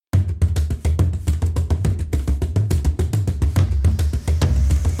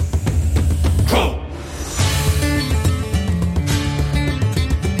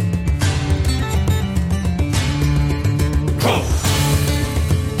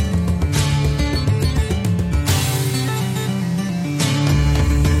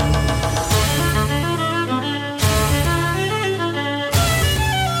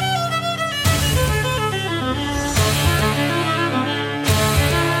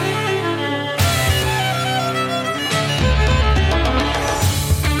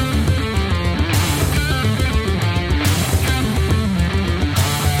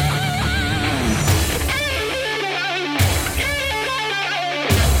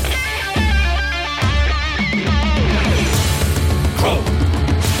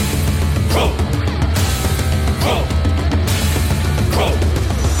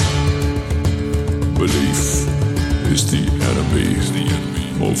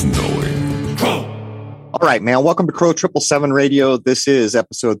knowing. All right, man. Welcome to Crow 777 Radio. This is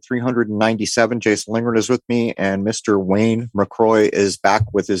episode 397. Jason Lingard is with me, and Mr. Wayne McCroy is back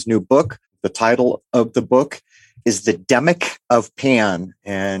with his new book. The title of the book is The Demic of Pan,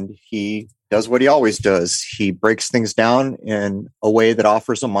 and he does what he always does. He breaks things down in a way that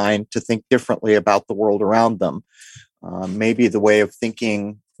offers a mind to think differently about the world around them. Maybe the way of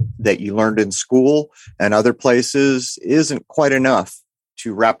thinking that you learned in school and other places isn't quite enough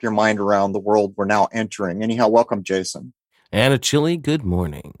to wrap your mind around the world we're now entering. Anyhow, welcome, Jason. And a chilly good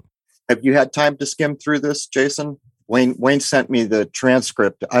morning. Have you had time to skim through this, Jason? Wayne sent me the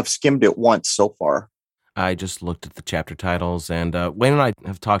transcript. I've skimmed it once so far. I just looked at the chapter titles, and Wayne and I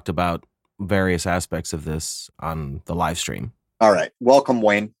have talked about various aspects of this on the live stream. All right. Welcome,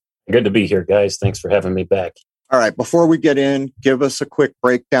 Wayne. Good to be here, guys. Thanks for having me back. All right. Before we get in, give us a quick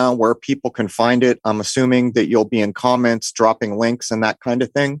breakdown where people can find it. I'm assuming that you'll be in comments, dropping links and that kind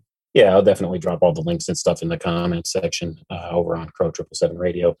of thing. Yeah, I'll definitely drop all the links and stuff in the comments section over on Crow 777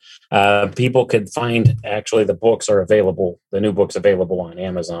 Radio. People could find, actually, the books are available. The new book's available on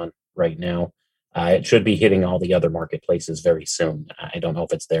Amazon right now. It should be hitting all the other marketplaces very soon. I don't know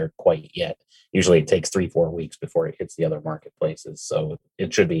if it's there quite yet. Usually it takes 3-4 weeks before it hits the other marketplaces. So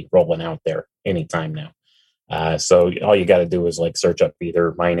it should be rolling out there anytime now. So all you got to do is search up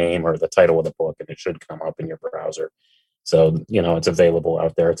either my name or the title of the book, and it should come up in your browser. So, it's available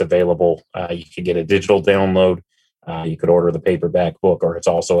out there. It's available. You could get a digital download. You could order the paperback book, or it's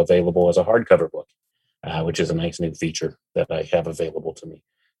also available as a hardcover book, which is a nice new feature that I have available to me.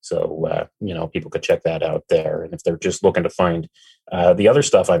 So, people could check that out there. And if they're just looking to find the other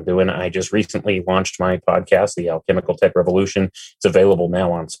stuff I'm doing, I just recently launched my podcast, The Alchemical Tech Revolution. It's available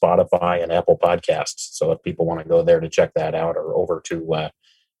now on Spotify and Apple Podcasts. So if people want to go there to check that out, or over to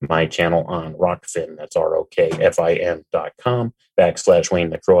my channel on Rockfin, that's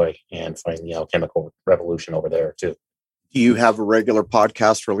ROKFIN.com/Wayne McCroy, and find The Alchemical Revolution over there too. Do you have a regular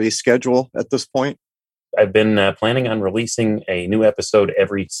podcast release schedule at this point? I've been planning on releasing a new episode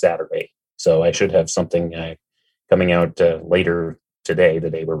every Saturday. So I should have something coming out later today, the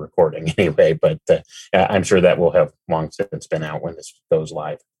day we're recording anyway. But I'm sure that will have long since been out when this goes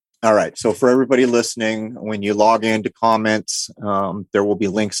live. All right. So for everybody listening, when you log into comments, there will be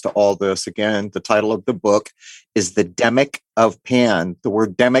links to all this. Again, the title of the book is The Demic of Pan. The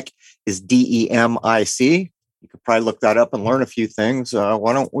word demic is D-E-M-I-C. You could probably look that up and learn a few things.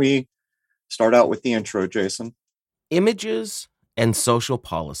 Why don't we start out with the intro, Jason? Images and social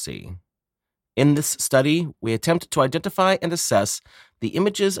policy. In this study, we attempt to identify and assess the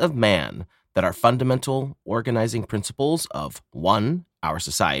images of man that are fundamental organizing principles of 1, our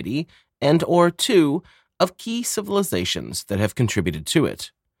society, and or 2, of key civilizations that have contributed to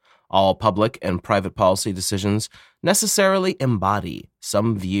it. All public and private policy decisions necessarily embody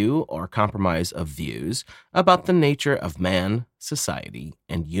some view or compromise of views about the nature of man, society,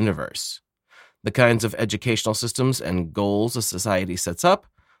 and universe. The kinds of educational systems and goals a society sets up,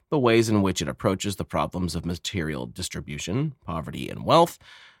 the ways in which it approaches the problems of material distribution, poverty, and wealth,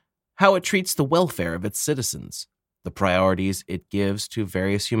 how it treats the welfare of its citizens, the priorities it gives to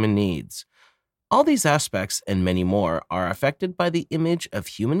various human needs. All these aspects and many more are affected by the image of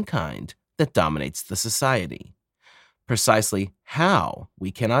humankind that dominates the society. Precisely how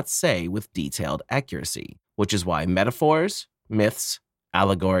we cannot say with detailed accuracy, which is why metaphors, myths,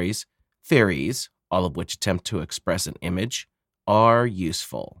 allegories, theories, all of which attempt to express an image, are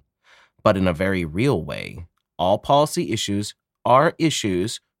useful. But in a very real way, all policy issues are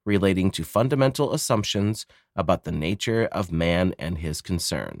issues relating to fundamental assumptions about the nature of man and his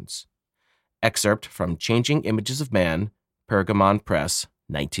concerns. Excerpt from Changing Images of Man, Pergamon Press,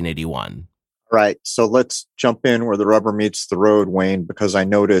 1981. All right, so let's jump in where the rubber meets the road, Wayne, because I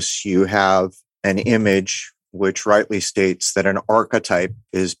notice you have an image which rightly states that an archetype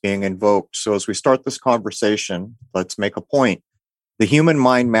is being invoked. So as we start this conversation, let's make a point. The human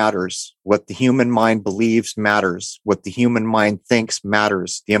mind matters. What the human mind believes matters. What the human mind thinks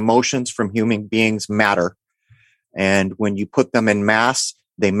matters. The emotions from human beings matter. And when you put them in mass,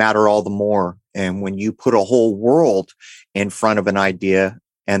 they matter all the more. And when you put a whole world in front of an idea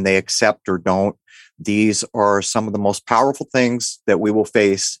and they accept or don't, these are some of the most powerful things that we will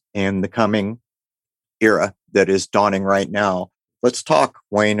face in the coming era that is dawning right now. Let's talk,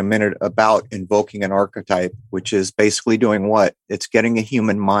 Wayne, a minute about invoking an archetype, which is basically doing what? It's getting a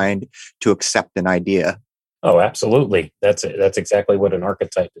human mind to accept an idea. Oh, absolutely. That's exactly what an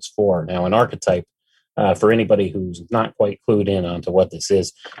archetype is for. Now, an archetype, for anybody who's not quite clued in onto what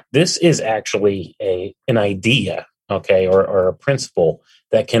this is actually an idea okay, or a principle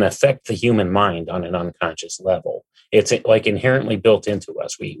that can affect the human mind on an unconscious level. It's like inherently built into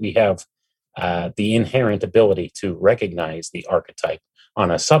us. We have the inherent ability to recognize the archetype on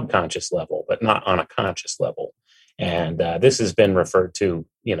a subconscious level, but not on a conscious level. And this has been referred to,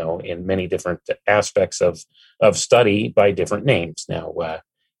 in many different aspects of study by different names. Now,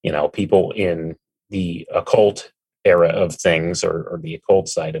 people in the occult era of things, or the occult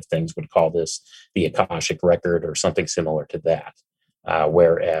side of things, would call this the Akashic record or something similar to that.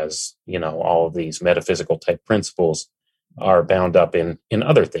 Whereas, all of these metaphysical type principles are bound up in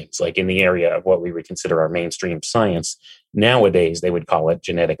other things, like in the area of what we would consider our mainstream science. Nowadays, they would call it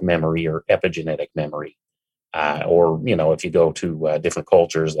genetic memory or epigenetic memory. Or, if you go to different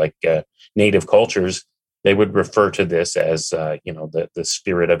cultures, like native cultures, they would refer to this as, the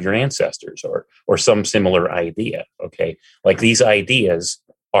spirit of your ancestors, or some similar idea. Okay. Like, these ideas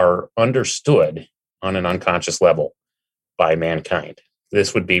are understood on an unconscious level by mankind.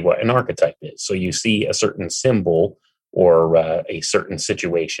 This would be what an archetype is. So you see a certain symbol or a certain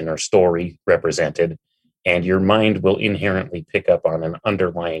situation or story represented, and your mind will inherently pick up on an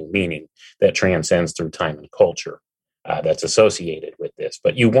underlying meaning that transcends through time and culture that's associated with this.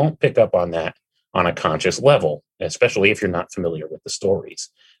 But you won't pick up on that on a conscious level, especially if you're not familiar with the stories.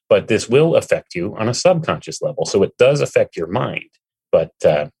 But this will affect you on a subconscious level. So it does affect your mind. But,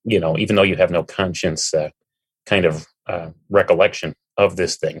 even though you have no conscience kind of recollection of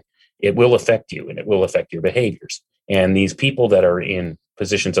this thing, it will affect you, and it will affect your behaviors. And these people that are in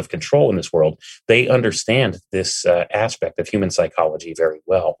positions of control in this world, they understand this aspect of human psychology very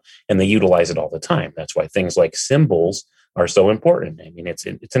well, and they utilize it all the time. That's why things like symbols are so important. I mean, it's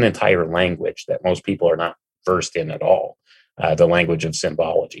an entire language that most people are not versed in at all, the language of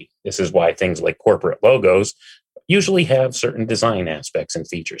symbology. This is why things like corporate logos usually have certain design aspects and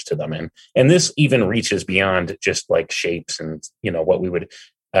features to them. And this even reaches beyond just like shapes and, what we would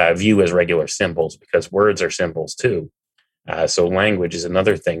view as regular symbols, because words are symbols too. So language is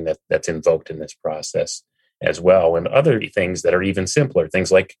another thing that's invoked in this process as well. And other things that are even simpler,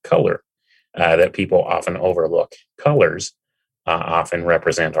 things like color, that people often overlook. Colors often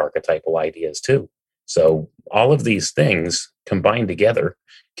represent archetypal ideas too. So all of these things combined together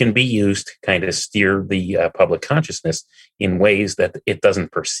can be used to kind of steer the public consciousness in ways that it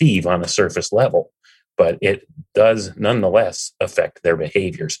doesn't perceive on a surface level, but it does nonetheless affect their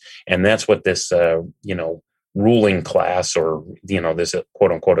behaviors. And that's what this, ruling class, or, this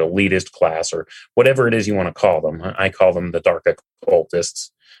quote unquote elitist class, or whatever it is you want to call them. I call them the dark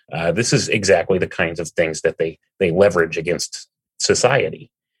occultists. This is exactly the kinds of things that they leverage against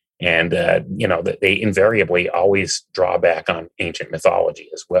society. And, that they invariably always draw back on ancient mythology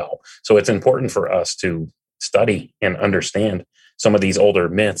as well. So it's important for us to study and understand some of these older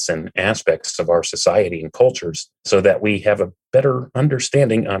myths and aspects of our society and cultures, so that we have a better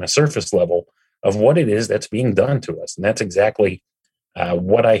understanding on a surface level of what it is that's being done to us. And that's exactly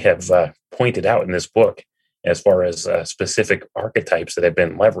what I have pointed out in this book, as far as specific archetypes that have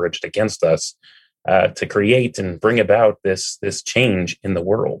been leveraged against us to create and bring about this change in the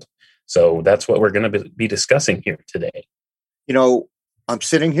world. So that's what we're going to be discussing here today. I'm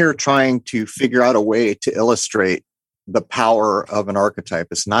sitting here trying to figure out a way to illustrate the power of an archetype.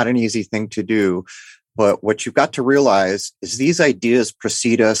 It's not an easy thing to do, but what you've got to realize is these ideas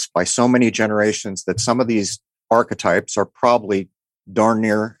precede us by so many generations that some of these archetypes are probably darn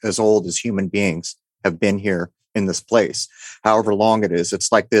near as old as human beings have been here in this place, however long it is.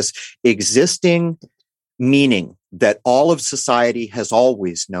 It's like this existing meaning that all of society has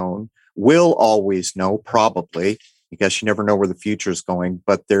always known, will always know, probably. I guess you never know where the future is going,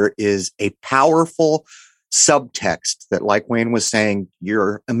 but there is a powerful subtext that, like Wayne was saying,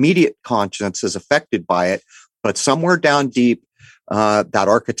 your immediate conscience is affected by it, but somewhere down deep, that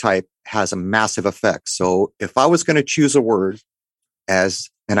archetype has a massive effect. So if I was going to choose a word as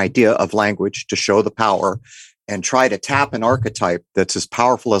an idea of language to show the power and try to tap an archetype that's as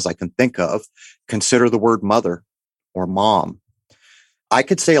powerful as I can think of, consider the word mother or mom. I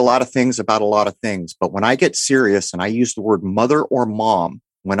could say a lot of things about a lot of things, but when I get serious and I use the word mother or mom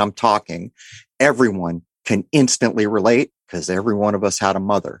when I'm talking, everyone can instantly relate, because every one of us had a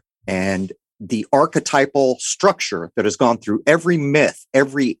mother. And the archetypal structure that has gone through every myth,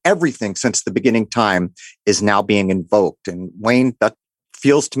 everything since the beginning time is now being invoked. And Wayne, that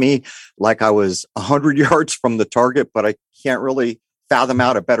feels to me like I was 100 yards from the target, but I can't really fathom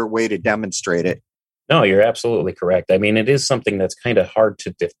out a better way to demonstrate it. No, you're absolutely correct. I mean, it is something that's kind of hard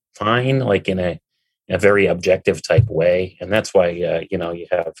to define, like in a very objective type way. And that's why, you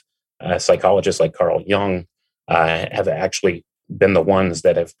have psychologists like Carl Jung have actually been the ones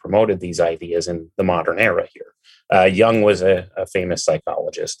that have promoted these ideas in the modern era here. Jung was a famous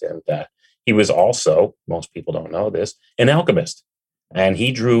psychologist, and he was also, most people don't know this, an alchemist. And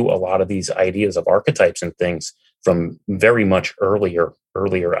he drew a lot of these ideas of archetypes and things from very much earlier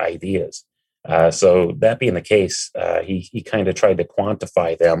ideas. So that being the case, he kind of tried to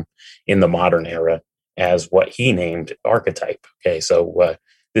quantify them in the modern era as what he named archetype. Okay, so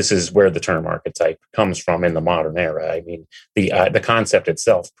this is where the term archetype comes from in the modern era. I mean, the concept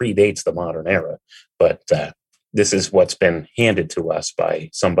itself predates the modern era, but this is what's been handed to us by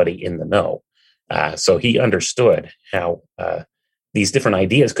somebody in the know. So he understood how these different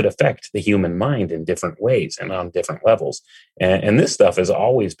ideas could affect the human mind in different ways and on different levels. And this stuff has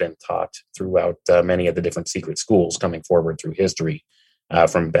always been taught throughout many of the different secret schools coming forward through history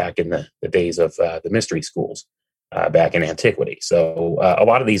from back in the days of the mystery schools back in antiquity. So a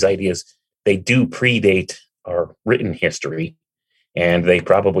lot of these ideas, they do predate our written history, and they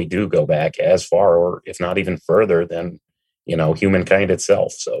probably do go back as far, or if not even further than, humankind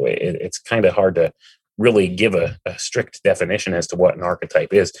itself. So it's kind of hard to really give a strict definition as to what an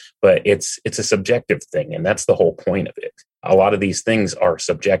archetype is, but it's a subjective thing, and that's the whole point of it. A lot of these things are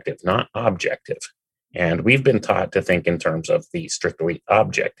subjective, not objective. And we've been taught to think in terms of the strictly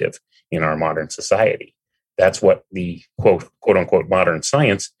objective in our modern society. That's what the quote unquote modern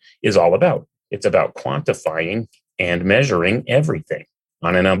science is all about. It's about quantifying and measuring everything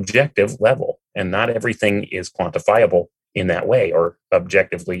on an objective level. And not everything is quantifiable in that way or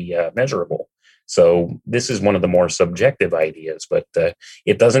objectively measurable. So this is one of the more subjective ideas, but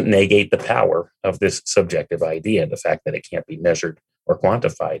it doesn't negate the power of this subjective idea, the fact that it can't be measured or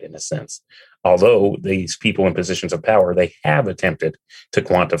quantified in a sense. Although these people in positions of power, they have attempted to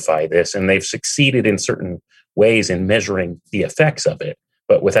quantify this, and they've succeeded in certain ways in measuring the effects of it,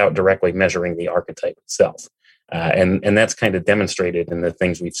 but without directly measuring the archetype itself. And that's kind of demonstrated in the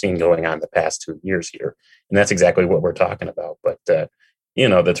things we've seen going on the past 2 years here. And that's exactly what we're talking about. But,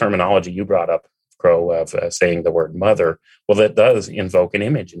 the terminology you brought up, Crow, of saying the word mother, well, that does invoke an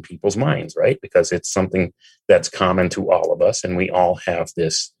image in people's minds, right? Because it's something that's common to all of us. And we all have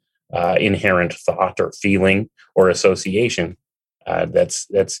this inherent thought or feeling or association that's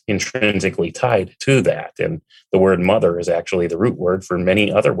intrinsically tied to that. And the word mother is actually the root word for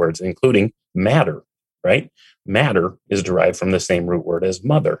many other words, including matter, right? Matter is derived from the same root word as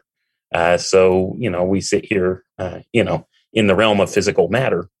mother. So, we sit here, in the realm of physical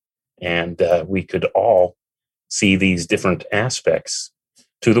matter, and we could all see these different aspects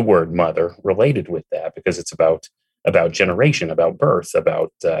to the word mother related with that, because it's about generation, about birth,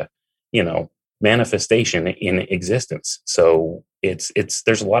 about, manifestation in existence. So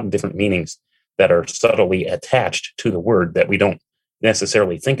there's a lot of different meanings that are subtly attached to the word that we don't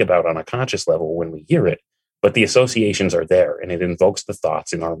necessarily think about on a conscious level when we hear it, but the associations are there, and it invokes the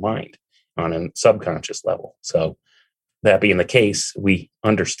thoughts in our mind on a subconscious level. So that being the case, we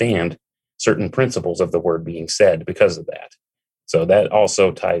understand certain principles of the word being said because of that. So that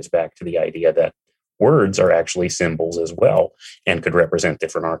also ties back to the idea that words are actually symbols as well and could represent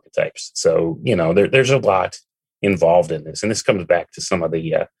different archetypes. So, there's a lot involved in this. And this comes back to some of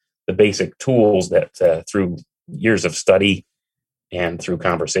the basic tools that through years of study and through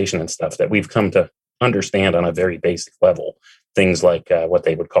conversation and stuff that we've come to understand on a very basic level. Things like what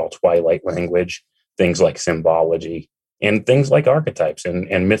they would call twilight language, things like symbology, and things like archetypes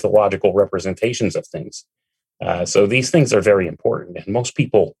and mythological representations of things. So these things are very important. And most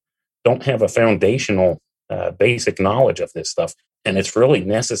people don't have a foundational basic knowledge of this stuff. And it's really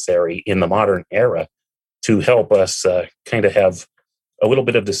necessary in the modern era to help us kind of have a little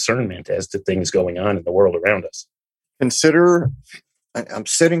bit of discernment as to things going on in the world around us. I'm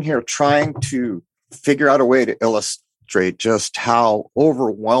sitting here trying to figure out a way to illustrate just how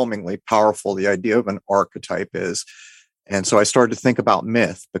overwhelmingly powerful the idea of an archetype is. And so I started to think about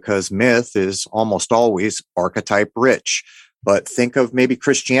myth, because myth is almost always archetype rich. But think of maybe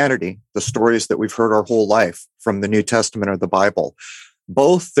Christianity, the stories that we've heard our whole life from the New Testament or the Bible.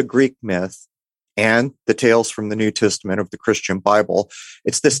 Both the Greek myth and the tales from the New Testament of the Christian Bible,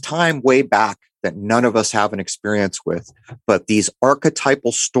 it's this time way back that none of us have an experience with. But these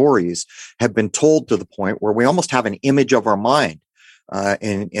archetypal stories have been told to the point where we almost have an image of our mind.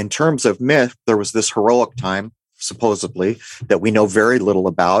 In terms of myth, there was this heroic time, supposedly, that we know very little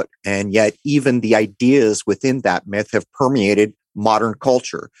about. And yet even the ideas within that myth have permeated modern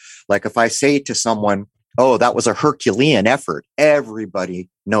culture. Like if I say to someone, oh, that was a Herculean effort, everybody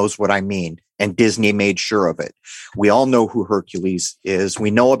knows what I mean. And Disney made sure of it. We all know who Hercules is.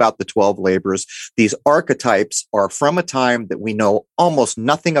 We know about the 12 labors. These archetypes are from a time that we know almost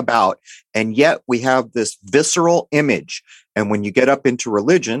nothing about. And yet we have this visceral image. And when you get up into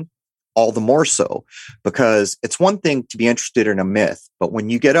religion, all the more so, because it's one thing to be interested in a myth, but when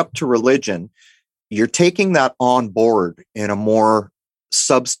you get up to religion, you're taking that on board in a more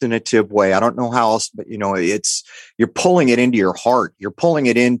substantive way. I don't know how else, but you're pulling it into your heart. You're pulling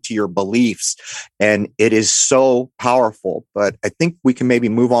it into your beliefs, and it is so powerful. But I think we can maybe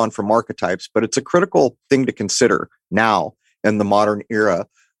move on from archetypes, but it's a critical thing to consider now in the modern era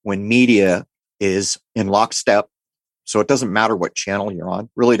when media is in lockstep. So it doesn't matter what channel you're on,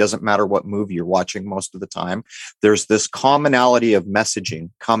 really doesn't matter what movie you're watching most of the time. There's this commonality of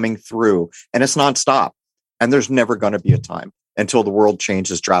messaging coming through, and it's nonstop. And there's never going to be a time until the world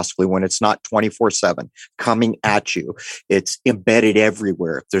changes drastically when it's not 24/7 coming at you. It's embedded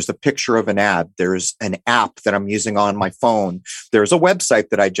everywhere. If there's a picture of an ad, there's an app that I'm using on my phone. There's a website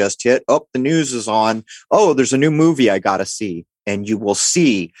that I just hit. Oh, the news is on. Oh, there's a new movie I got to see. And you will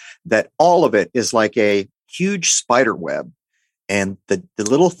see that all of it is like a huge spider web. And the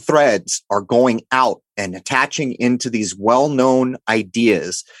little threads are going out and attaching into these well-known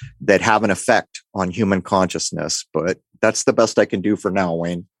ideas that have an effect on human consciousness. But that's the best I can do for now,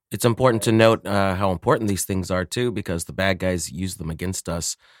 Wayne. It's important to note how important these things are, too, because the bad guys use them against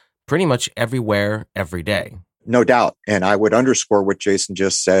us pretty much everywhere, every day. No doubt. And I would underscore what Jason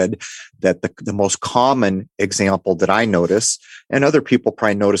just said, that the most common example that I notice, and other people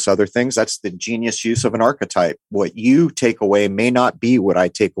probably notice other things, that's the genius use of an archetype. What you take away may not be what I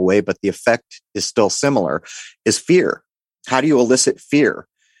take away, but the effect is still similar, is fear. How do you elicit fear?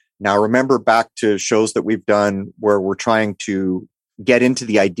 Now, remember back to shows that we've done where we're trying to get into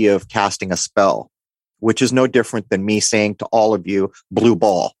the idea of casting a spell, which is no different than me saying to all of you, blue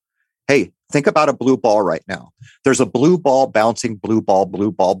ball. Hey, think about a blue ball right now. There's a blue ball bouncing, blue ball,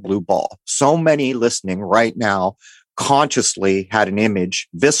 blue ball, blue ball. So many listening right now consciously had an image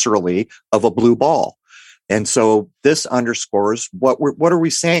viscerally of a blue ball. And so this underscores what are we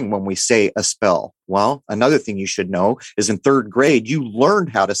saying when we say a spell? Well, another thing you should know is in third grade, you learned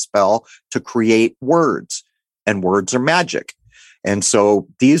how to spell to create words, and words are magic. And so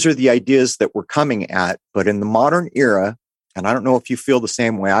these are the ideas that we're coming at. But in the modern era, and I don't know if you feel the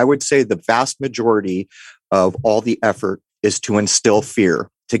same way, I would say the vast majority of all the effort is to instill fear,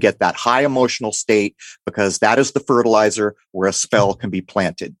 to get that high emotional state, because that is the fertilizer where a spell can be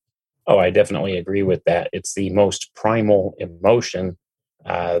planted. Oh, I definitely agree with that. It's the most primal emotion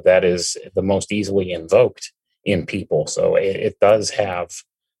that is the most easily invoked in people. So it does have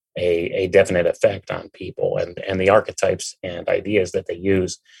a definite effect on people. And the archetypes and ideas that they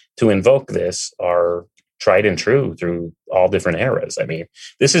use to invoke this are tried and true through all different eras. I mean,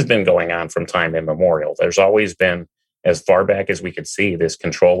 this has been going on from time immemorial. There's always been, as far back as we could see, this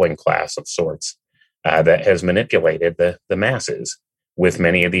controlling class of sorts that has manipulated the masses with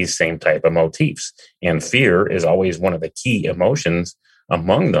many of these same type of motifs. And fear is always one of the key emotions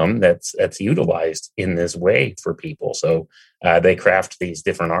among them that's utilized in this way for people. So they craft these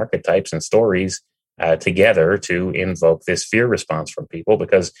different archetypes and stories together to invoke this fear response from people,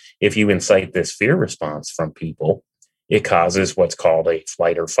 because if you incite this fear response from people, it causes what's called a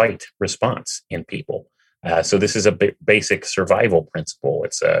flight or fight response in people. So this is a basic survival principle.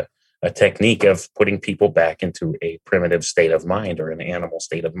 It's a technique of putting people back into a primitive state of mind or an animal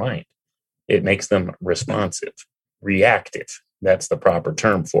state of mind. It makes them responsive, reactive. That's the proper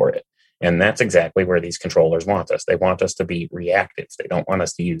term for it. And that's exactly where these controllers want us. They want us to be reactive. They don't want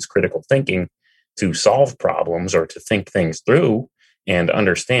us to use critical thinking to solve problems or to think things through and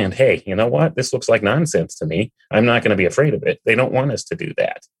understand, hey, you know what? This looks like nonsense to me. I'm not going to be afraid of it. They don't want us to do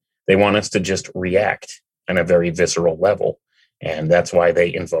that. They want us to just react on a very visceral level. And that's why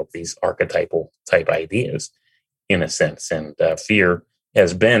they invoke these archetypal type ideas in a sense. And fear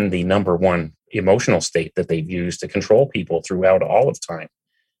has been the number one emotional state that they've used to control people throughout all of time.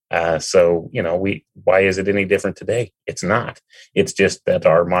 So, why is it any different today? It's not. It's just that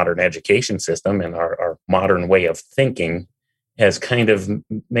our modern education system and our modern way of thinking has kind of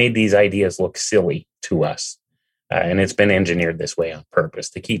made these ideas look silly to us. And it's been engineered this way on purpose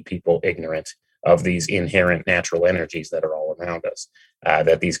to keep people ignorant of these inherent natural energies that are all around us,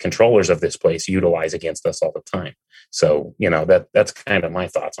 that these controllers of this place utilize against us all the time. So, that's kind of my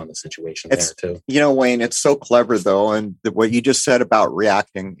thoughts on the situation there too. Wayne, it's so clever though. And what you just said about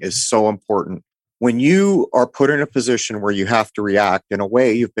reacting is so important. When you are put in a position where you have to react, in a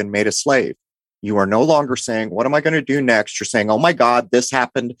way, you've been made a slave. You are no longer saying, what am I going to do next? You're saying, oh my God, this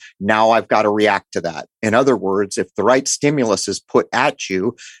happened. Now I've got to react to that. In other words, if the right stimulus is put at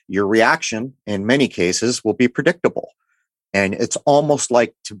you, your reaction in many cases will be predictable. And it's almost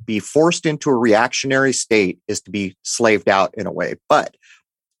like to be forced into a reactionary state is to be slaved out in a way. But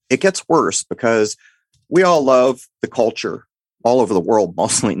it gets worse because we all love the culture all over the world,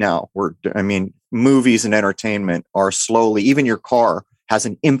 mostly now. Movies and entertainment are slowly, even your car has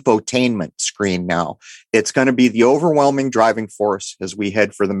an infotainment screen now. It's going to be the overwhelming driving force as we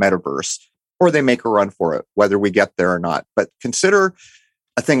head for the metaverse, or they make a run for it, whether we get there or not. But consider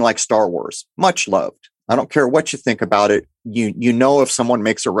a thing like Star Wars, much loved. I don't care what you think about it. You know, if someone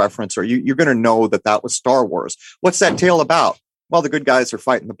makes a reference, or you're going to know that was Star Wars. What's that tale about? Well, the good guys are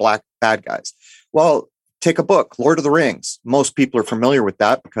fighting the bad guys. Well, take a book, Lord of the Rings. Most people are familiar with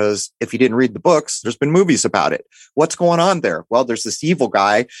that because if you didn't read the books, there's been movies about it. What's going on there? Well, there's this evil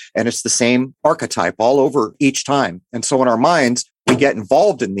guy, and it's the same archetype all over each time. And so in our minds, we get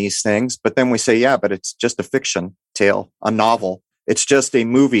involved in these things, but then we say, yeah, but it's just a fiction tale, a novel. It's just a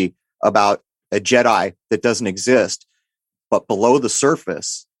movie about a Jedi that doesn't exist. But below the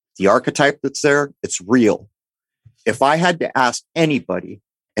surface, the archetype that's there, it's real. If I had to ask anybody,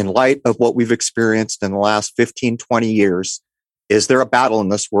 in light of what we've experienced in the last 15, 20 years, is there a battle in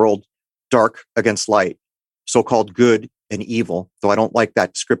this world, dark against light, so-called good and evil? Though I don't like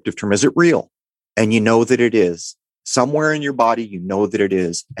that descriptive term. Is it real? And you know that it is. Somewhere in your body, you know that it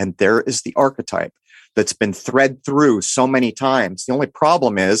is. And there is the archetype that's been thread through so many times. The only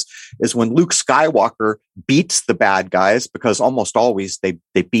problem is when Luke Skywalker beats the bad guys, because almost always they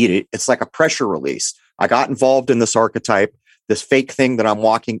beat it. It's like a pressure release. I got involved in this archetype. This fake thing that I'm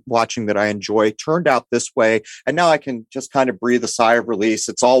watching that I enjoy turned out this way. And now I can just kind of breathe a sigh of release.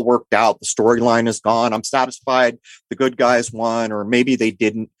 It's all worked out. The storyline is gone. I'm satisfied. The good guys won, or maybe they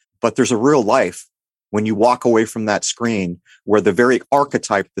didn't. But there's a real life when you walk away from that screen where the very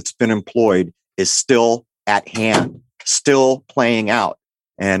archetype that's been employed is still at hand, still playing out.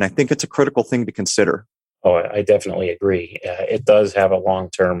 And I think it's a critical thing to consider. Oh, I definitely agree. It does have a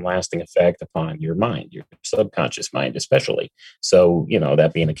long-term lasting effect upon your mind, your subconscious mind especially. So,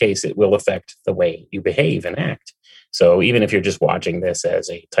 that being the case, it will affect the way you behave and act. So even if you're just watching this as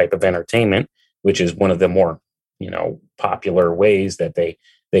a type of entertainment, which is one of the more, popular ways that they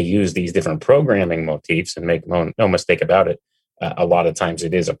use these different programming motifs, and make no mistake about it, a lot of times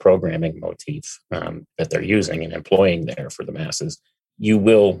it is a programming motif that they're using and employing there for the masses. You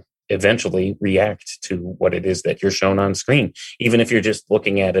will eventually react to what it is that you're shown on screen, even if you're just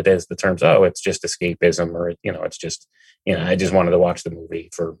looking at it as the terms, oh, it's just escapism, or it's just, I just wanted to watch the movie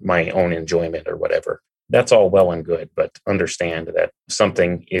for my own enjoyment or whatever. That's all well and good, but understand that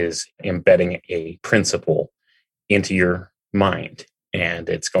something is embedding a principle into your mind, and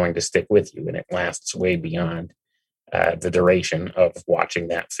it's going to stick with you, and it lasts way beyond the duration of watching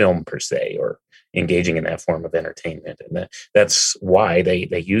that film per se, or engaging in that form of entertainment. And that's why they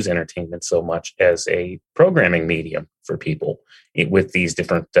use entertainment so much as a programming medium for people with these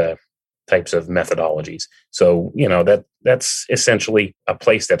different types of methodologies. So, that's essentially a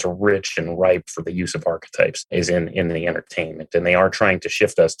place that's rich and ripe for the use of archetypes, is in the entertainment. And they are trying to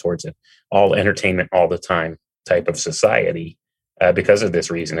shift us towards an all entertainment all the time type of society. Because of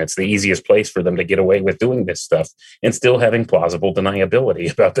this reason, it's the easiest place for them to get away with doing this stuff and still having plausible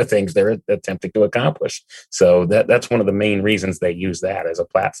deniability about the things they're attempting to accomplish. So that's one of the main reasons they use that as a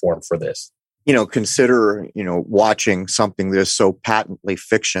platform for this. Consider, watching something that is so patently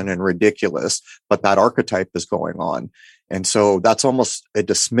fiction and ridiculous, but that archetype is going on. And so that's almost a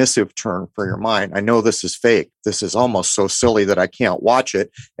dismissive term for your mind. I know this is fake. This is almost so silly that I can't watch it.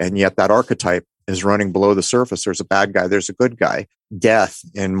 And yet that archetype is running below the surface. There's a bad guy. There's a good guy. Death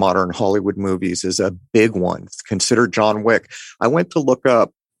in modern Hollywood movies is a big one. Consider John Wick. I went to look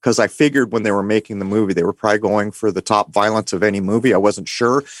up because I figured when they were making the movie, they were probably going for the top violence of any movie. I wasn't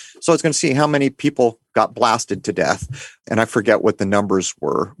sure. So I was going to see how many people got blasted to death. And I forget what the numbers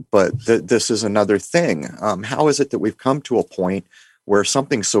were, but this is another thing. How is it that we've come to a point where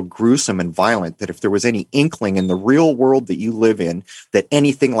something so gruesome and violent that if there was any inkling in the real world that you live in that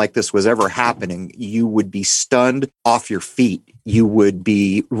anything like this was ever happening, you would be stunned off your feet. You would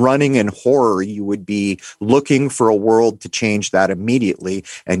be running in horror. You would be looking for a world to change that immediately.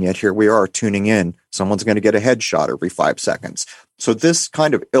 And yet here we are tuning in. Someone's going to get a headshot every 5 seconds. So this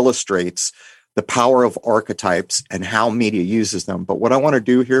kind of illustrates the power of archetypes and how media uses them. But what I want to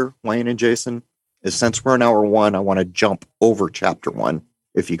do here, Wayne and Jason, is since we're in hour 1, I want to jump over chapter 1,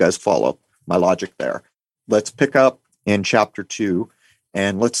 if you guys follow my logic there. Let's pick up in chapter 2,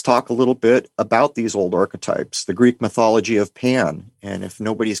 and let's talk a little bit about these old archetypes, the Greek mythology of Pan. And if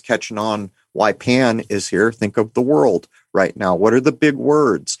nobody's catching on why Pan is here. Think of the world right now. What are the big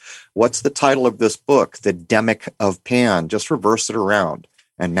words? What's the title of this book? The Demic of Pan. Just reverse it around.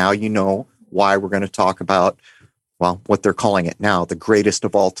 And now you know why we're going to talk about, well, what they're calling it now, the greatest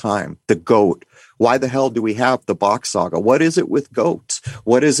of all time, the goat. Why the hell do we have the Bach saga? What is it with goats?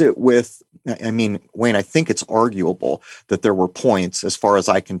 What is it with, I mean, Wayne, I think it's arguable that there were points, as far as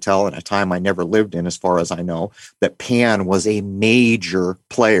I can tell, in a time I never lived in, as far as I know, that Pan was a major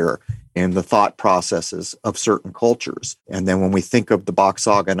player in the thought processes of certain cultures. And then when we think of the Bach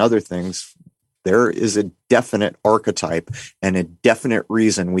saga and other things, there is a definite archetype and a definite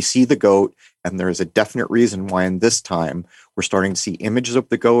reason. We see the goat, and there is a definite reason why in this time we're starting to see images of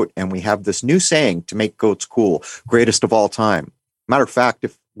the goat, and we have this new saying to make goats cool, greatest of all time. Matter of fact,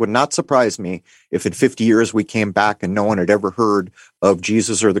 it would not surprise me if in 50 years we came back and no one had ever heard of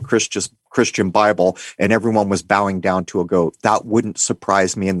Jesus or the Christian Bible and everyone was bowing down to a goat. That wouldn't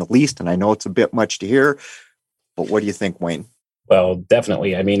surprise me in the least, and I know it's a bit much to hear, but what do you think, Wayne? Well,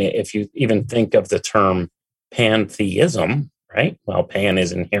 definitely. I mean, if you even think of the term pantheism, right? Well, pan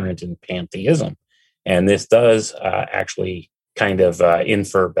is inherent in pantheism. And this does actually kind of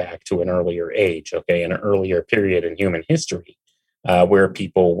infer back to an earlier age, okay, an earlier period in human history where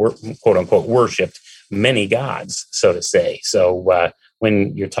people were, quote unquote, worshipped many gods, so to say. So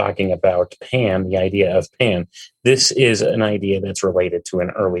when you're talking about Pan, the idea of Pan, this is an idea that's related to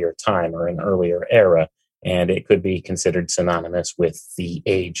an earlier time or an earlier era. And it could be considered synonymous with the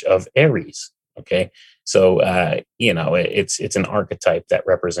age of Aries. Okay, so it's an archetype that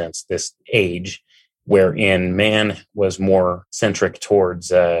represents this age, wherein man was more centric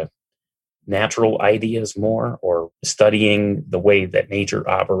towards natural ideas more, or studying the way that nature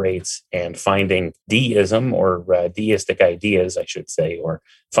operates and finding deism or deistic ideas, I should say, or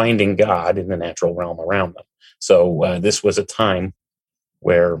finding God in the natural realm around them. So this was a time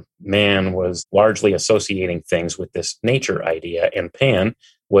where man was largely associating things with this nature idea, and Pan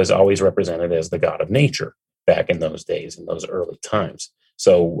was always represented as the god of nature back in those days, in those early times.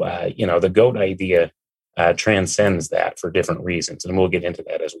 So, the goat idea transcends that for different reasons, and we'll get into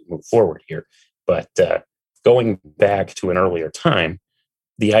that as we move forward here. But going back to an earlier time,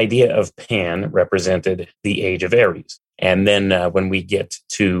 the idea of Pan represented the age of Aries. And then when we get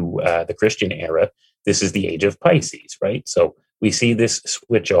to the Christian era, this is the age of Pisces, right? So we see this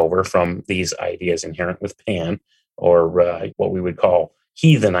switch over from these ideas inherent with Pan, or what we would call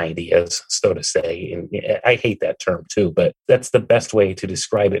heathen ideas, so to say. And I hate that term too, but that's the best way to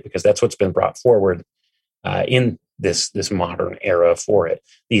describe it, because that's what's been brought forward in this modern era for it.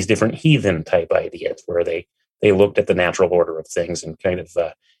 These different heathen type ideas where they looked at the natural order of things and kind of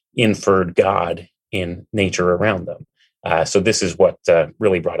inferred God in nature around them. So this is what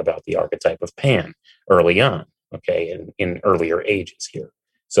really brought about the archetype of Pan early on. Okay, in earlier ages here.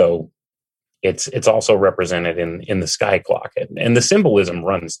 So it's also represented in the sky clock, and the symbolism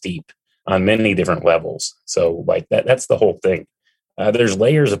runs deep on many different levels. So like that's the whole thing. There's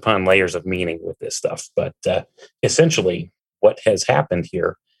layers upon layers of meaning with this stuff, but essentially what has happened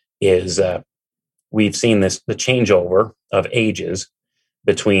here is we've seen the changeover of ages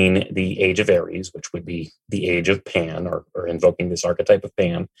between the age of Aries, which would be the age of Pan, or invoking this archetype of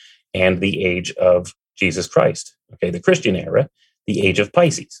Pan, and the age of Jesus Christ, okay, the Christian era, the age of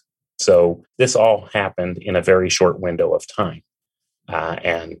Pisces. So this all happened in a very short window of time.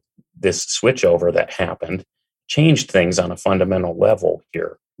 And this switchover that happened changed things on a fundamental level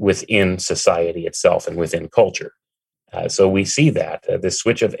here within society itself and within culture. So we see that this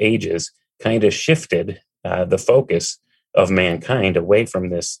switch of ages kind of shifted the focus of mankind away from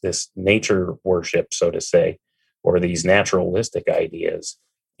this nature worship, so to say, or these naturalistic ideas,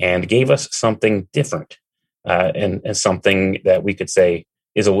 and gave us something different, and something that we could say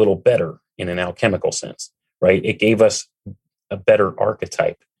is a little better in an alchemical sense, right? It gave us a better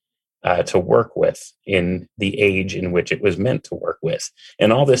archetype to work with in the age in which it was meant to work with.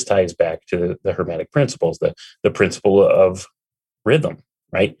 And all this ties back to the Hermetic principles, the principle of rhythm,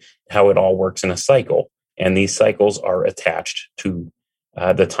 right? How it all works in a cycle. And these cycles are attached to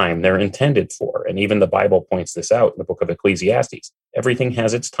the time they're intended for. And even the Bible points this out in the book of Ecclesiastes. Everything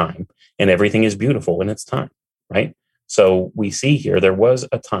has its time, and everything is beautiful in its time, right? So we see here there was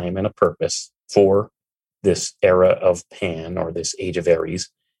a time and a purpose for this era of Pan, or this age of Aries,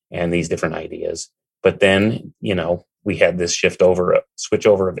 and these different ideas. But then, we had this switch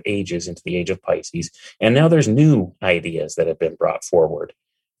over of ages into the age of Pisces. And now there's new ideas that have been brought forward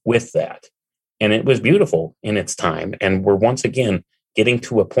with that. And it was beautiful in its time. And we're once again getting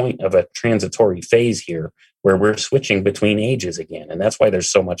to a point of a transitory phase here where we're switching between ages again. And that's why there's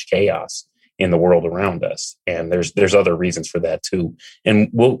so much chaos in the world around us. And there's other reasons for that too. And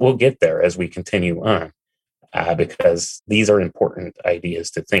we'll get there as we continue on, because these are important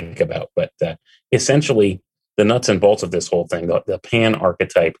ideas to think about. But essentially, the nuts and bolts of this whole thing, the Pan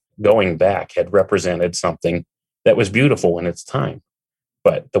archetype going back had represented something that was beautiful in its time.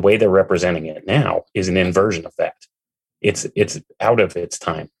 But the way they're representing it now is an inversion of that. It's out of its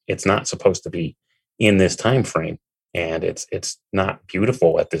time. It's not supposed to be in this time frame, and it's not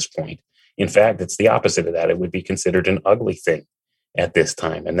beautiful at this point. In fact, it's the opposite of that. It would be considered an ugly thing at this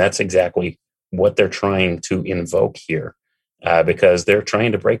time, and that's exactly what they're trying to invoke here, because they're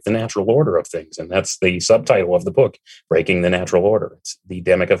trying to break the natural order of things, and that's the subtitle of the book: Breaking the Natural Order. It's the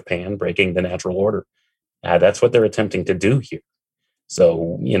Demic of Pan, breaking the natural order. That's what they're attempting to do here.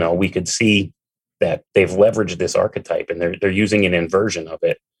 So, we could see that they've leveraged this archetype, and they're using an inversion of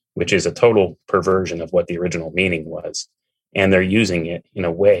it, which is a total perversion of what the original meaning was. And they're using it in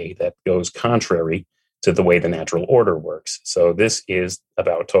a way that goes contrary to the way the natural order works. So this is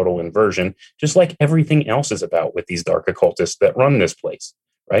about total inversion, just like everything else is about with these dark occultists that run this place,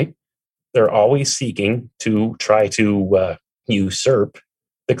 right? They're always seeking to try to usurp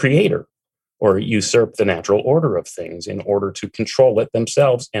the creator, or usurp the natural order of things in order to control it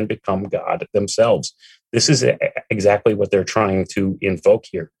themselves and become God themselves. This is exactly what they're trying to invoke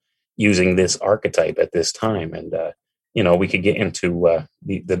here, using this archetype at this time. And, we could get into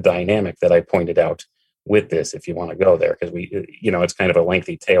the dynamic that I pointed out with this if you want to go there, because it's kind of a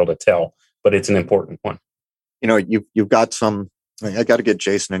lengthy tale to tell, but it's an important one. You've got some, I got to get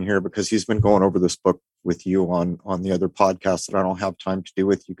Jason in here because he's been going over this book with you on the other podcast that I don't have time to do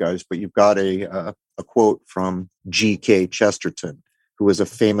with you guys, but you've got a quote from G.K. Chesterton, who was a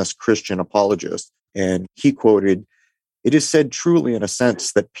famous Christian apologist. And he quoted, "It is said truly in a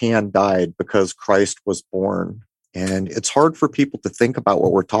sense that Pan died because Christ was born." And it's hard for people to think about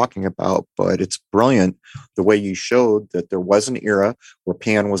what we're talking about, but it's brilliant the way you showed that there was an era where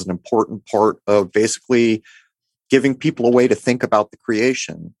Pan was an important part of basically giving people a way to think about the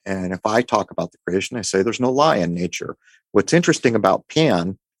creation. And if I talk about the creation, I say there's no lie in nature. What's interesting about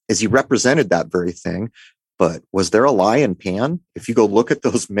Pan is he represented that very thing. But was there a lie in Pan? If you go look at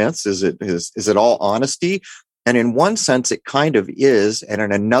those myths, is it all honesty? And in one sense, it kind of is, and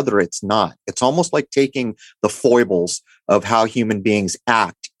in another, it's not. It's almost like taking the foibles of how human beings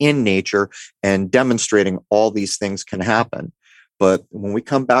act in nature and demonstrating all these things can happen. But when we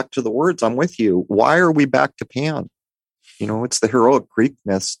come back to the words, I'm with you. Why are we back to Pan? It's the heroic Greek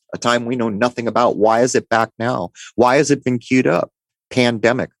myths, a time we know nothing about. Why is it back now? Why has it been queued up?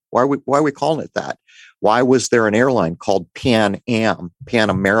 Pandemic. Why are we calling it that? Why was there an airline called Pan Am, Pan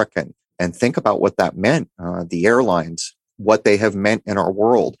American? And think about what that meant. The airlines, what they have meant in our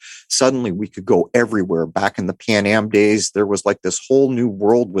world. Suddenly we could go everywhere. Back in the Pan Am days, there was like this whole new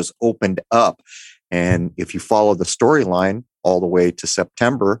world was opened up. And if you follow the storyline all the way to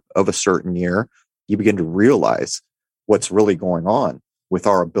September of a certain year, you begin to realize what's really going on with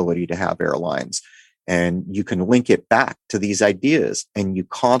our ability to have airlines. And you can link it back to these ideas, and you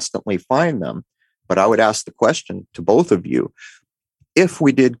constantly find them. But I would ask the question to both of you, if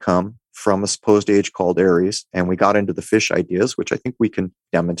we did come from a supposed age called Aries and we got into the fish ideas, which I think we can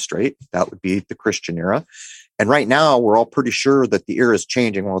demonstrate, that would be the Christian era. And right now, we're all pretty sure that the era is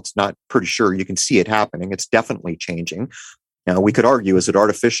changing. Well, it's not pretty sure. You can see it happening. It's definitely changing. Now, we could argue, is it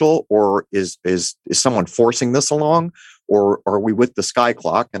artificial, or is someone forcing this along, or are we with the sky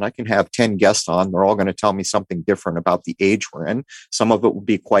clock? And I can have 10 guests on. They're all going to tell me something different about the age we're in. Some of it will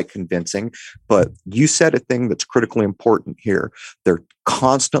be quite convincing. But you said a thing that's critically important here. They're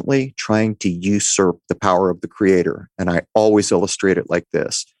constantly trying to usurp the power of the creator. And I always illustrate it like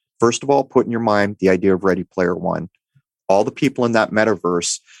this. First of all, put in your mind the idea of Ready Player One. All the people in that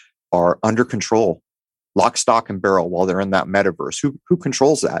metaverse are under control, lock, stock, and barrel while they're in that metaverse. Who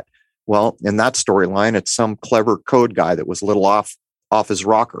controls that? Well, in that storyline, it's some clever code guy that was a little off his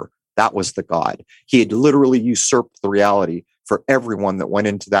rocker. That was the god. He had literally usurped the reality for everyone that went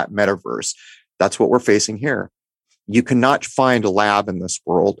into that metaverse. That's what we're facing here. You cannot find a lab in this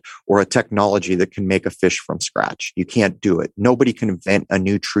world or a technology that can make a fish from scratch. You can't do it. Nobody can invent a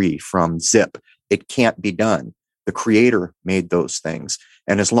new tree from zip. It can't be done. The creator made those things.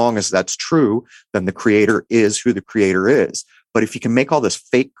 And as long as that's true, then the creator is who the creator is. But if you can make all this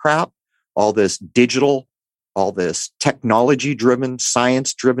fake crap, all this digital, all this technology-driven,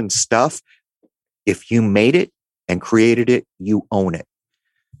 science-driven stuff, if you made it and created it, you own it.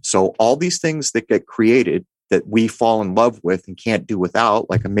 So all these things that get created that we fall in love with and can't do without,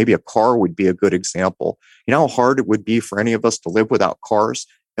 like maybe a car would be a good example. You know how hard it would be for any of us to live without cars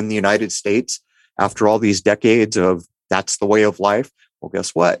in the United States after all these decades of that's the way of life? Well, guess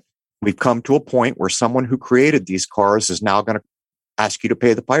what? We've come to a point where someone who created these cars is now going to ask you to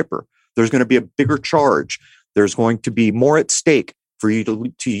pay the piper. There's going to be a bigger charge. There's going to be more at stake for you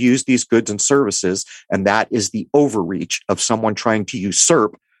to use these goods and services. And that is the overreach of someone trying to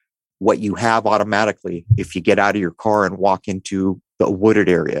usurp what you have automatically if you get out of your car and walk into the wooded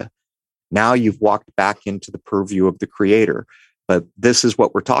area. Now you've walked back into the purview of the creator. But this is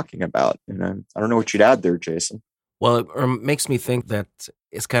what we're talking about. And I don't know what you'd add there, Jason. Well, it makes me think that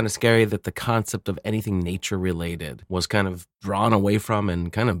it's kind of scary that the concept of anything nature related was kind of drawn away from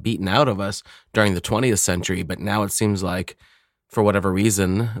and kind of beaten out of us during the 20th century. But now it seems like, for whatever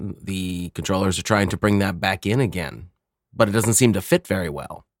reason, the controllers are trying to bring that back in again. But it doesn't seem to fit very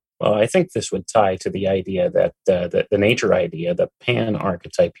well. Well, I think this would tie to the idea that the nature idea, the pan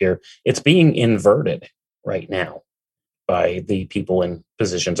archetype here, it's being inverted right now by the people in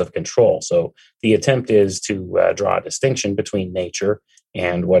positions of control. So the attempt is to draw a distinction between nature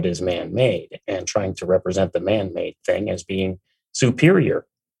and what is man-made, and trying to represent the man-made thing as being superior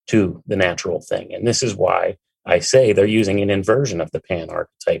to the natural thing. And this is why I say they're using an inversion of the pan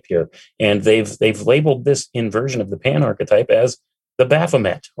archetype here. And they've labeled this inversion of the pan archetype as the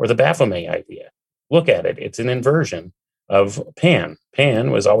Baphomet or the Baphomet idea. Look at it. It's an inversion of Pan.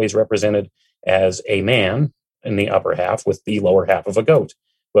 Pan was always represented as a man in the upper half with the lower half of a goat.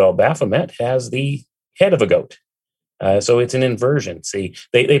 Well, Baphomet has the head of a goat. So it's an inversion. See,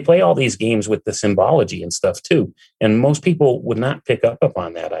 they play all these games with the symbology and stuff too. And most people would not pick up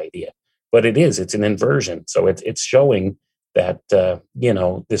upon that idea. But it's an inversion. So it's showing that,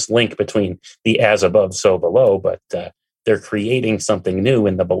 this link between the as above, so below, but they're creating something new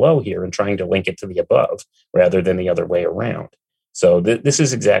in the below here and trying to link it to the above rather than the other way around. So this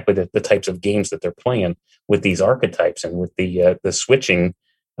is exactly the types of games that they're playing with these archetypes and with the switching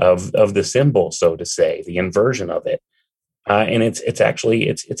of the symbol, so to say, the inversion of it. And it's actually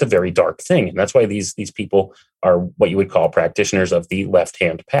a very dark thing, and that's why these people are what you would call practitioners of the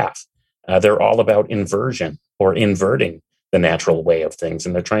left-hand path. They're all about inversion or inverting the natural way of things,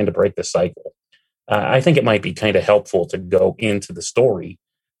 and they're trying to break the cycle. I think it might be kind of helpful to go into the story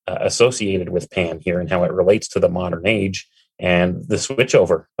associated with Pan here and how it relates to the modern age and the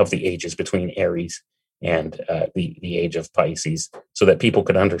switchover of the ages between Aries and the age of Pisces, so that people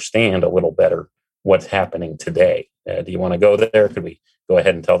could understand a little better what's happening today. Do you want to go there? Could we go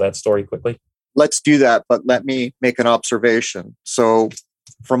ahead and tell that story quickly? Let's do that, but let me make an observation. So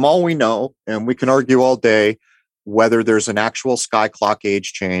from all we know, and we can argue all day whether there's an actual sky clock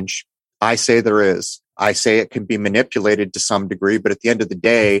age change, I say there is. I say it can be manipulated to some degree, but at the end of the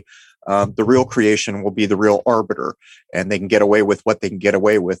day, the real creation will be the real arbiter, and they can get away with what they can get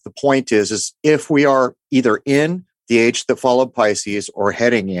away with. The point is if we are either in the age that followed Pisces or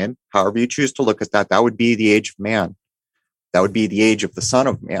heading in, however you choose to look at that, that would be the age of man. That would be the age of the Son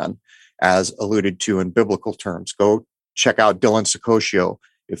of Man, as alluded to in biblical terms. Go check out Dylan Secosio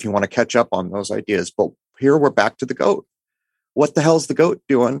if you want to catch up on those ideas. But here we're back to the goat. What the hell's the goat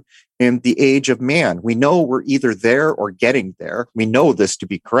doing in the age of man? We know we're either there or getting there. We know this to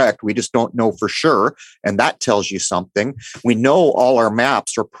be correct. We just don't know for sure. And that tells you something. We know all our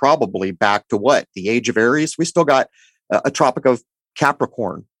maps are probably back to what? The age of Aries? We still got a Tropic of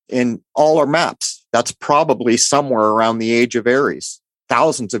Capricorn in all our maps. That's probably somewhere around the age of Aries,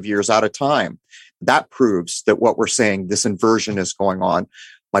 thousands of years out of time. That proves that what we're saying, this inversion is going on.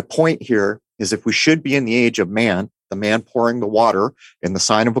 My point here is if we should be in the age of man, the man pouring the water in the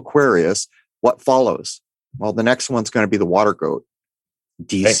sign of Aquarius, what follows? Well, the next one's going to be the water goat.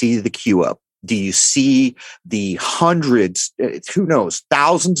 Do you see the queue up? Do you see the hundreds, who knows,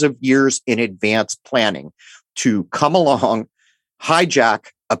 thousands of years in advance planning to come along, hijack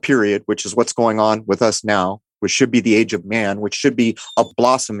a period, which is what's going on with us now, which should be the age of man, which should be a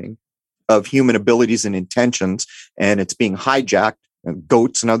blossoming of human abilities and intentions, and it's being hijacked, and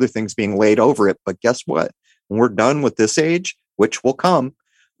goats and other things being laid over it. But guess what? When we're done with this age, which will come,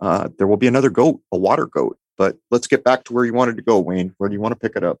 there will be another goat, a water goat. But let's get back to where you wanted to go, Wayne. Where do you want to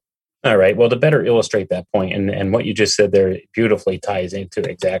pick it up? All right. Well, to better illustrate that point, and what you just said there beautifully ties into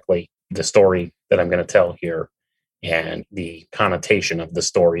exactly the story that I'm going to tell here and the connotation of the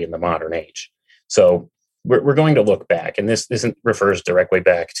story in the modern age. So we're going to look back, and this refers directly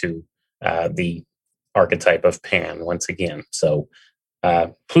back to the archetype of Pan once again. So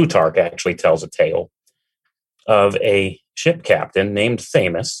Plutarch actually tells a tale of a ship captain named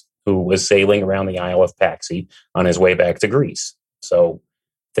Themis who was sailing around the Isle of Paxi on his way back to Greece. So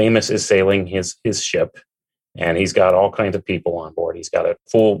Themis is sailing his ship, and he's got all kinds of people on board. He's got a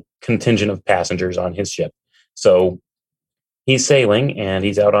full contingent of passengers on his ship. So he's sailing, and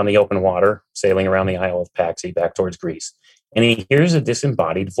he's out on the open water, sailing around the Isle of Paxi back towards Greece. and he hears a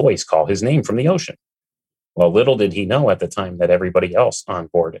disembodied voice call his name from the ocean. Well, little did he know at the time that everybody else on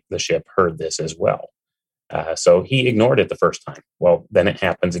board the ship heard this as well. So he ignored it the first time. Well, then it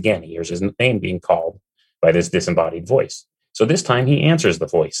happens again. He hears his name being called by this disembodied voice. So this time he answers the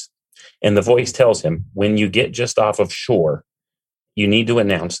voice. And the voice tells him, when you get just off of shore, you need to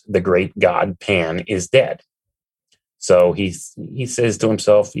announce the great god Pan is dead. So he says to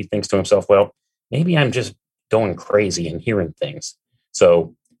himself, he thinks to himself, well, maybe I'm just going crazy and hearing things.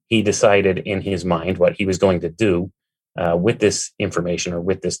 So he decided in his mind what he was going to do with this information or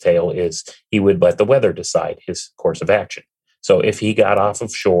with this tale is he would let the weather decide his course of action. So if he got off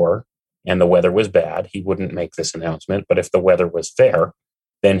of shore and the weather was bad, he wouldn't make this announcement. But if the weather was fair,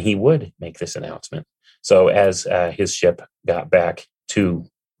 then he would make this announcement. So as his ship got back to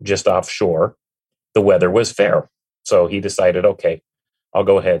just offshore, the weather was fair. So he decided, okay, I'll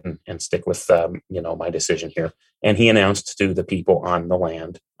go ahead and stick with my decision here. And he announced to the people on the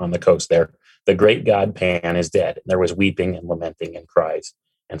land, on the coast there, the great god Pan is dead. And there was weeping and lamenting and cries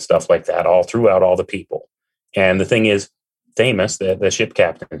and stuff like that all throughout all the people. And the thing is, Themis, the ship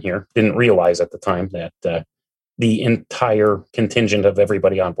captain here, didn't realize at the time that the entire contingent of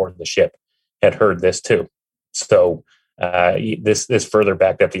everybody on board the ship had heard this too. So this further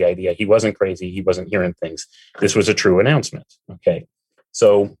backed up the idea. He wasn't crazy. He wasn't hearing things. This was a true announcement. Okay.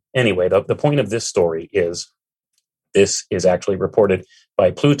 So anyway, the point of this story is this is actually reported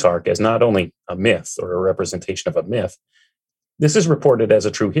by Plutarch as not only a myth or a representation of a myth. This is reported as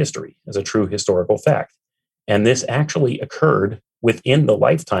a true history, as a true historical fact. And this actually occurred within the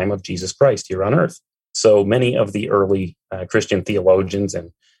lifetime of Jesus Christ here on earth. So many of the early Christian theologians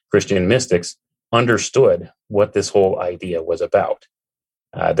and Christian mystics understood what this whole idea was about.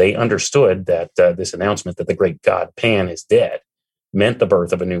 They understood that this announcement that the great god Pan is dead meant the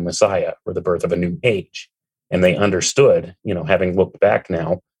birth of a new Messiah or the birth of a new age. And they understood, having looked back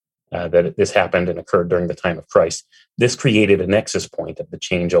now, that this happened and occurred during the time of Christ. This created a nexus point of the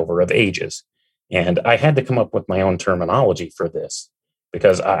changeover of ages. And I had to come up with my own terminology for this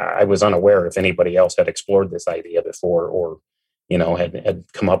because I was unaware if anybody else had explored this idea before or had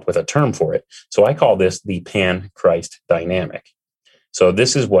come up with a term for it. So I call this the Pan-Christ dynamic. So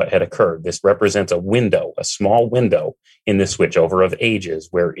this is what had occurred. This represents a window, a small window in the switchover of ages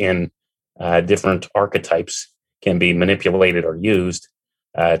wherein different archetypes can be manipulated or used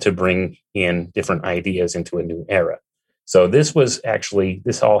to bring in different ideas into a new era. So this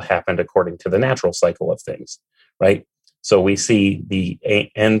all happened according to the natural cycle of things, right? So we see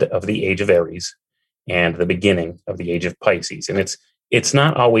the end of the age of Aries and the beginning of the age of Pisces. And it's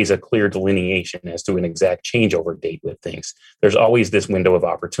not always a clear delineation as to an exact changeover date with things. There's always this window of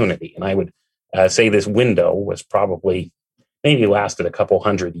opportunity. And I would say this window was probably maybe lasted a couple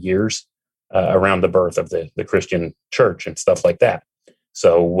hundred years around the birth of the Christian church and stuff like that.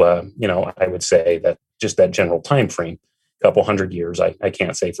 So, I would say that just that general time frame, a couple hundred years, I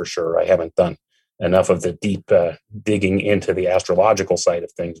can't say for sure. I haven't done enough of the deep digging into the astrological side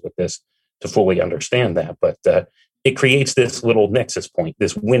of things with this to fully understand that. But it creates this little nexus point,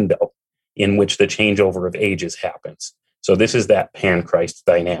 this window in which the changeover of ages happens. So this is that Pan-Christ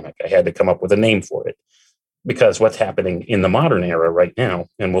dynamic. I had to come up with a name for it because what's happening in the modern era right now,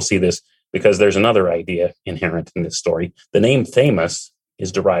 and we'll see this because there's another idea inherent in this story. The name Themis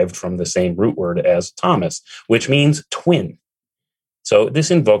is derived from the same root word as Thomas, which means twin. So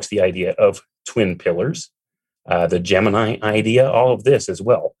this invokes the idea of twin pillars, the Gemini idea, all of this as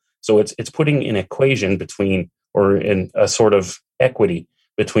well. So it's putting an equation between, or in a sort of equity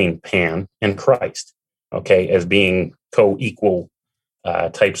between Pan and Christ, okay, as being co-equal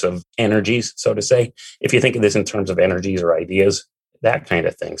types of energies, so to say. If you think of this in terms of energies or ideas, that kind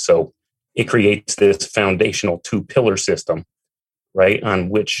of thing. So it creates this foundational two-pillar system, right, on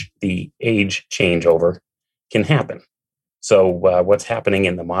which the age changeover can happen. So what's happening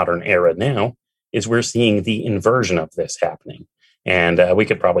in the modern era now is we're seeing the inversion of this happening. And we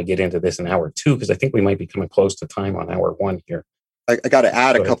could probably get into this in hour 2 because I think we might be coming close to time on hour 1 here. I got to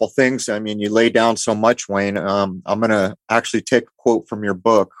add a couple things. I mean, you lay down so much, Wayne. I'm going to actually take a quote from your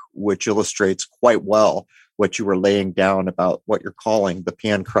book, which illustrates quite well what you were laying down about what you're calling the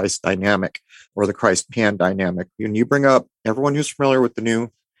Pan-Christ dynamic or the Christ-Pan dynamic. And you bring up everyone who's familiar with the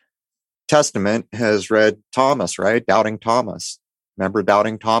New Testament has read Thomas, right? Doubting Thomas. Remember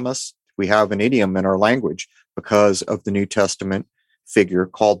Doubting Thomas? We have an idiom in our language because of the New Testament figure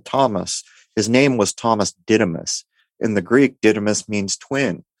called Thomas. His name was Thomas Didymus. In the Greek, Didymus means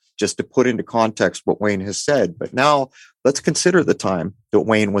twin, just to put into context what Wayne has said. But now let's consider the time that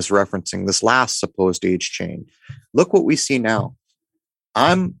Wayne was referencing, this last supposed age change. Look what we see now.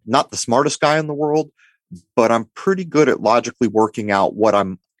 I'm not the smartest guy in the world, but I'm pretty good at logically working out what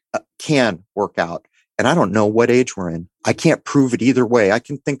I'm can work out. And I don't know what age we're in. I can't prove it either way. I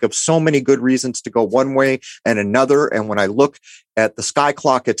can think of so many good reasons to go one way and another. And when I look at the sky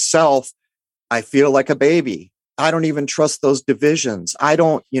clock itself, I feel like a baby. I don't even trust those divisions.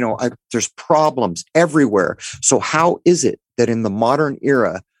 There's problems everywhere. So how is it that in the modern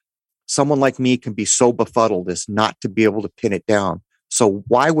era, someone like me can be so befuddled as not to be able to pin it down? So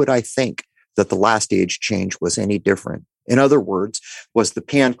why would I think that the last age change was any different? In other words, was the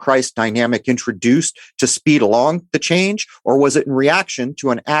pan-Christ dynamic introduced to speed along the change, or was it in reaction to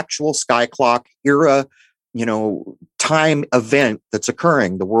an actual sky clock era, time event that's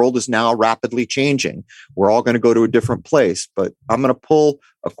occurring? The world is now rapidly changing. We're all going to go to a different place. But I'm going to pull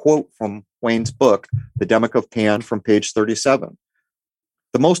a quote from Wayne's book, The Demic of Pan, from page 37.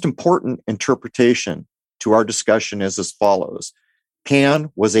 The most important interpretation to our discussion is as follows.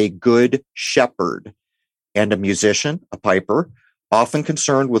 Pan was a good shepherd and a musician, a piper, often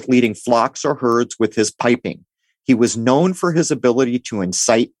concerned with leading flocks or herds with his piping. He was known for his ability to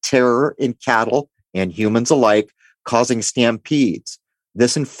incite terror in cattle and humans alike, causing stampedes.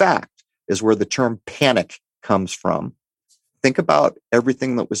 This, in fact, is where the term panic comes from. Think about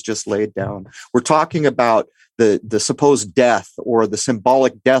everything that was just laid down. We're talking about the supposed death or the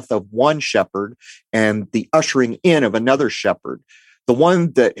symbolic death of one shepherd and the ushering in of another shepherd. The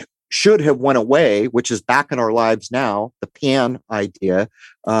one that should have went away, which is back in our lives now, the pan idea,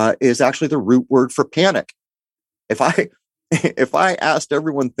 is actually the root word for panic. If I asked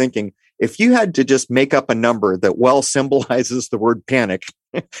everyone thinking, if you had to just make up a number that well symbolizes the word panic,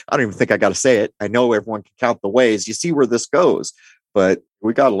 I don't even think I got to say it. I know everyone can count the ways. You see where this goes, but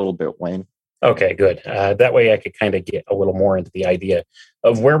we got a little bit, Wayne. Okay, good. That way I could kind of get a little more into the idea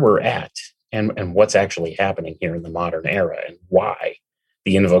of where we're at and what's actually happening here in the modern era and why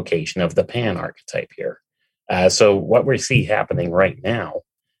the invocation of the pan archetype here. So what we see happening right now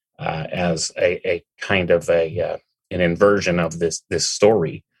as a kind of an inversion of this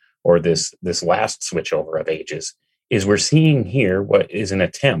story or this last switchover of ages is we're seeing here what is an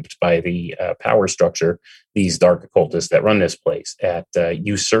attempt by the power structure, these dark occultists that run this place, at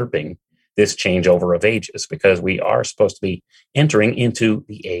usurping this changeover of ages, because we are supposed to be entering into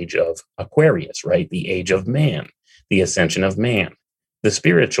the age of Aquarius, right? The age of man, the ascension of man, the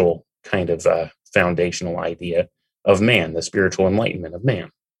spiritual kind of foundational idea of man, the spiritual enlightenment of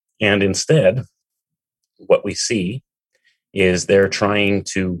man. And instead, what we see is they're trying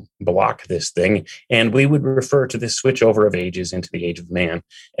to block this thing. And we would refer to this switchover of ages into the age of man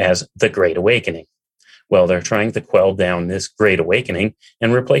as the Great Awakening. Well, they're trying to quell down this Great Awakening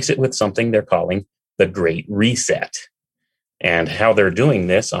and replace it with something they're calling the Great Reset. And how they're doing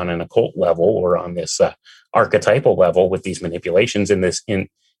this on an occult level or on this archetypal level with these manipulations and this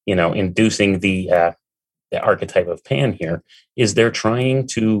inducing the archetype of Pan here is they're trying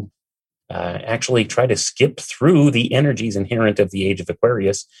to actually try to skip through the energies inherent of the age of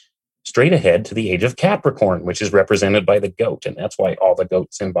Aquarius straight ahead to the age of Capricorn, which is represented by the goat. And that's why all the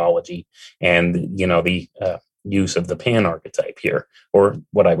goat symbology and, the use of the Pan archetype here, or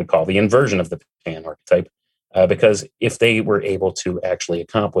what I would call the inversion of the Pan archetype, because if they were able to actually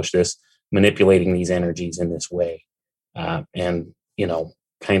accomplish this, manipulating these energies in this way and,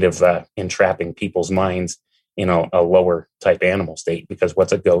 kind of entrapping people's minds in a lower type animal state, because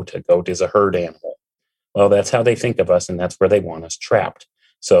what's a goat? A goat is a herd animal. Well, that's how they think of us, and that's where they want us trapped.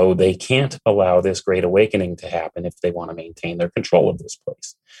 So they can't allow this Great Awakening to happen if they want to maintain their control of this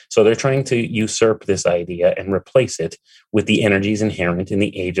place. So they're trying to usurp this idea and replace it with the energies inherent in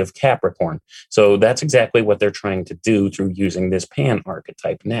the age of Capricorn. So that's exactly what they're trying to do through using this Pan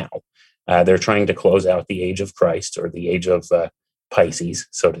archetype now. They're trying to close out the age of Christ, or the age of Pisces,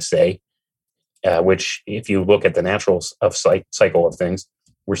 so to say, which, if you look at the natural cycle of things,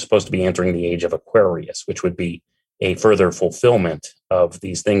 we're supposed to be entering the age of Aquarius, which would be a further fulfillment of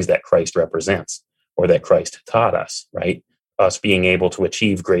these things that Christ represents, or that Christ taught us, right? Us being able to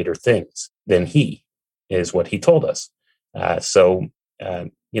achieve greater things than he is what he told us. Rather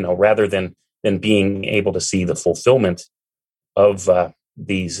than being able to see the fulfillment of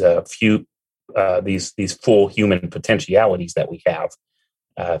these full human potentialities that we have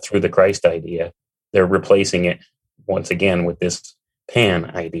through the Christ idea, they're replacing it once again with this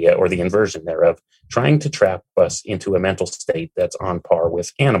Pan idea, or the inversion thereof, trying to trap us into a mental state that's on par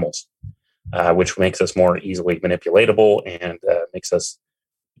with animals, which makes us more easily manipulatable and makes us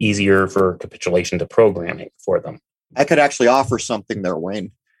easier for capitulation to programming for them. I could actually offer something there,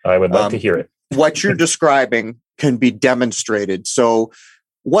 Wayne. I would love to hear it. What you're describing can be demonstrated. So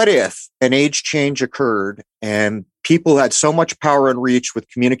what if an age change occurred and people who had so much power and reach with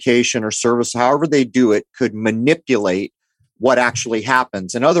communication or service, however they do it, could manipulate what actually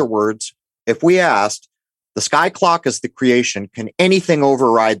happens. In other words, if we asked, the sky clock is the creation, can anything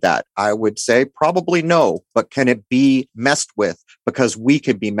override that? I would say probably no, but can it be messed with because we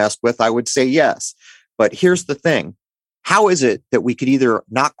could be messed with? I would say yes. But here's the thing. How is it that we could either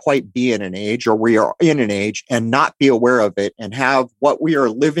not quite be in an age or we are in an age and not be aware of it and have what we are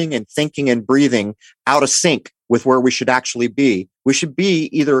living and thinking and breathing out of sync with where we should actually be? We should be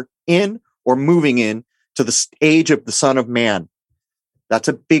either in or moving in to the age of the Son of Man. That's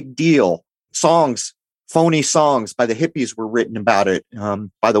a big deal. Songs, phony songs by the hippies were written about it,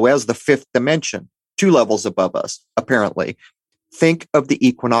 by the way, as the fifth dimension, 2 levels above us, apparently. Think of the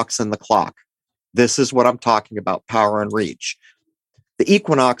equinox and the clock. This is what I'm talking about, power and reach. The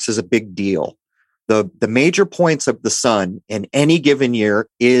equinox is a big deal. The major points of the sun in any given year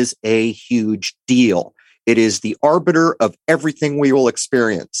is a huge deal. It is the arbiter of everything we will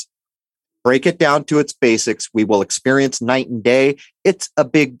experience. Break it down to its basics. We will experience night and day. It's a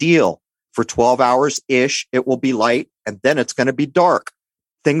big deal. For 12 hours-ish, it will be light, and then it's going to be dark.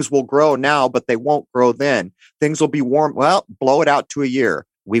 Things will grow now, but they won't grow then. Things will be warm. Well, blow it out to a year.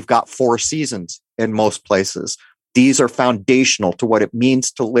 We've got 4 seasons in most places. These are foundational to what it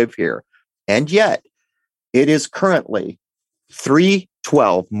means to live here. And yet, it is currently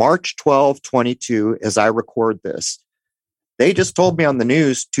 3/12, March 12, 22, as I record this. They just told me on the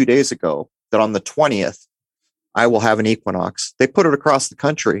news 2 days ago that on the 20th, I will have an equinox. They put it across the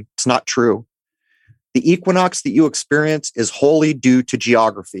country. It's not true. The equinox that you experience is wholly due to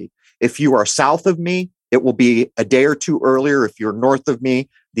geography. If you are south of me, it will be a day or two earlier. If you're north of me,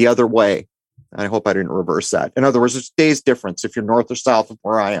 the other way. I hope I didn't reverse that. In other words, there's days difference if you're north or south of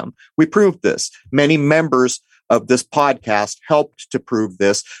where I am. We proved this. Many members of this podcast helped to prove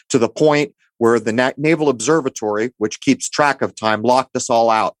this to the point where the Naval Observatory, which keeps track of time, locked us all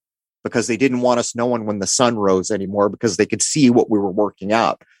out because they didn't want us knowing when the sun rose anymore because they could see what we were working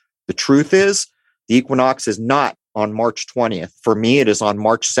out. The truth is, the equinox is not on March 20th. For me, it is on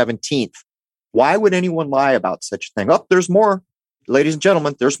March 17th. Why would anyone lie about such a thing? Oh, there's more. Ladies and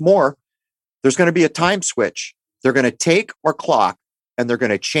gentlemen, there's more. There's going to be a time switch. They're going to take our clock and they're going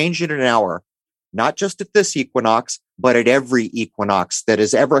to change it an hour, not just at this equinox, but at every equinox that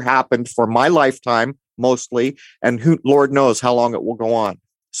has ever happened for my lifetime, mostly, and who, Lord knows how long it will go on.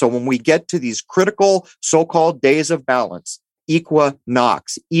 So when we get to these critical so-called days of balance,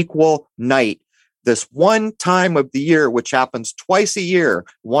 equinox, equal night, this one time of the year, which happens twice a year,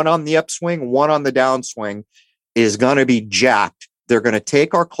 one on the upswing, one on the downswing, is going to be jacked. They're going to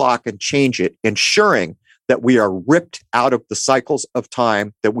take our clock and change it, ensuring that we are ripped out of the cycles of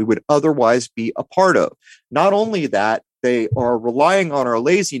time that we would otherwise be a part of. Not only that, they are relying on our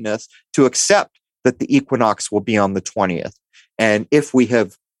laziness to accept that the equinox will be on the 20th. And if we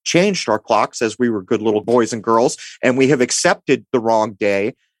have changed our clocks as we were good little boys and girls, and we have accepted the wrong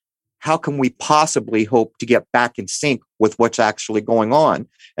day, how can we possibly hope to get back in sync with what's actually going on?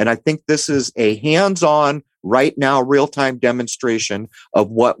 And I think this is a hands-on, right now, real-time demonstration of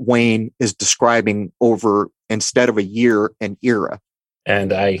what Wayne is describing over, instead of a year, an era.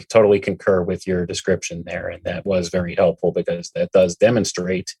 And I totally concur with your description there. And that was very helpful because that does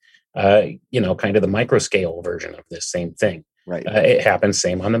demonstrate, kind of the micro scale version of this same thing. Right. It happens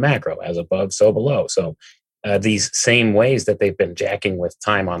same on the macro, as above, so below. So these same ways that they've been jacking with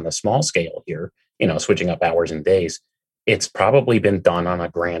time on the small scale here, switching up hours and days, it's probably been done on a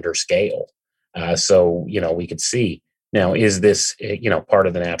grander scale. So we could see now, is this, part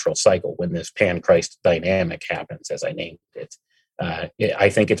of the natural cycle when this pan-Christ dynamic happens, as I named it? I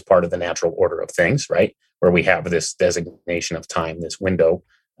think it's part of the natural order of things, right? Where we have this designation of time, this window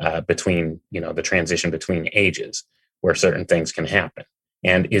between, the transition between ages where certain things can happen.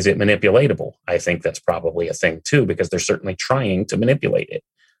 And is it manipulatable? I think that's probably a thing too, because they're certainly trying to manipulate it.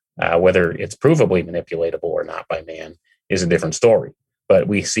 Whether it's provably manipulatable or not by man is a different story. But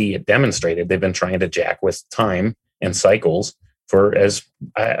we see it demonstrated. They've been trying to jack with time and cycles for as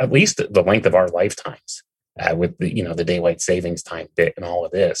at least the length of our lifetimes, with the daylight savings time bit and all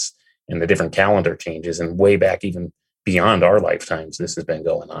of this, and the different calendar changes, and way back even beyond our lifetimes, this has been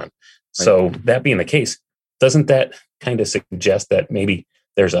going on. Right. So that being the case, doesn't that kind of suggest that maybe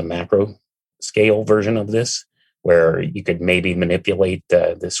there's a macro scale version of this where you could maybe manipulate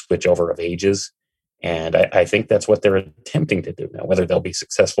the switchover of ages? And I think that's what they're attempting to do now. Whether they'll be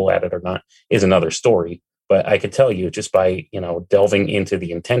successful at it or not is another story. But I could tell you just by, delving into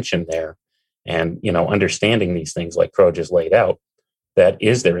the intention there and, understanding these things like Crow just laid out, that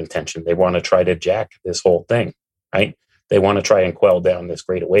is their intention. They want to try to jack this whole thing, right? They want to try and quell down this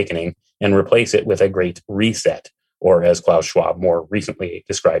great awakening and replace it with a great reset, or as Klaus Schwab more recently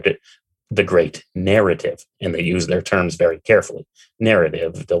described it, the great narrative. And they use their terms very carefully.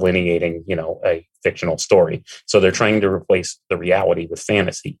 Narrative, delineating, a fictional story. So they're trying to replace the reality with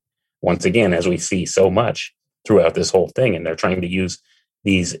fantasy. Once again, as we see so much throughout this whole thing, and they're trying to use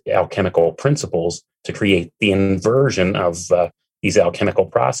these alchemical principles to create the inversion of these alchemical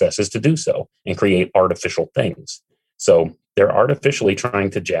processes to do so and create artificial things. So they're artificially trying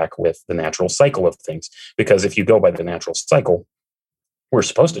to jack with the natural cycle of things, because if you go by the natural cycle, we're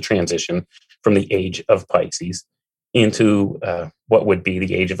supposed to transition from the age of Pisces into what would be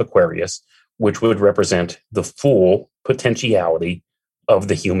the age of Aquarius, which would represent the full potentiality of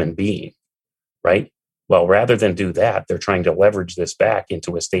the human being, right? Well, rather than do that, they're trying to leverage this back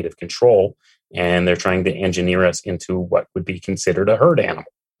into a state of control, and they're trying to engineer us into what would be considered a herd animal,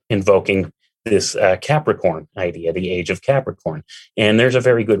 invoking this Capricorn idea, the age of Capricorn. And there's a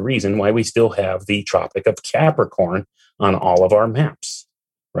very good reason why we still have the Tropic of Capricorn on all of our maps,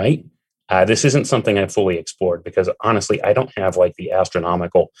 right? This isn't something I've fully explored because honestly, I don't have like the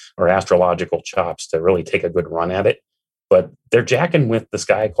astronomical or astrological chops to really take a good run at it, but they're jacking with the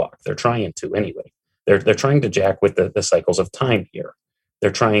sky clock. They're trying to anyway. They're trying to jack with the cycles of time here.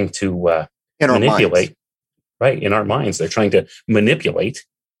 They're trying to manipulate, right? In our minds, they're trying to manipulate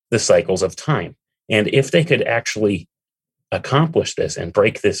the cycles of time. And if they could actually accomplish this and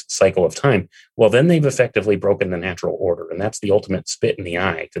break this cycle of time, well, then they've effectively broken the natural order. And that's the ultimate spit in the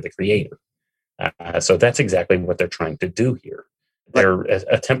eye to the creator. So that's exactly what they're trying to do here. They're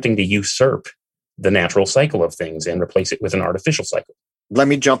attempting to usurp the natural cycle of things and replace it with an artificial cycle. Let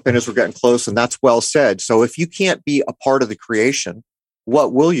me jump in as we're getting close, and that's well said. So if you can't be a part of the creation,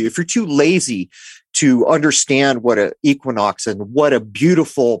 what will you? If you're too lazy to understand what an equinox and what a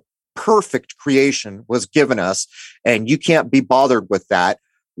beautiful, perfect creation was given us, and you can't be bothered with that,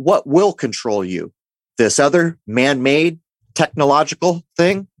 what will control you? This other man-made technological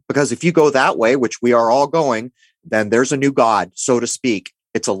thing? Because if you go that way, which we are all going, then there's a new God, so to speak.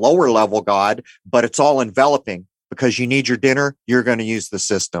 It's a lower level God, but it's all enveloping. Because you need your dinner, you're going to use the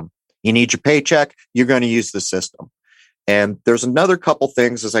system. You need your paycheck, you're going to use the system. And there's another couple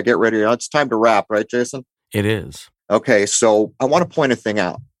things as I get ready. It's time to wrap, right, Jason? It is. Okay, so I want to point a thing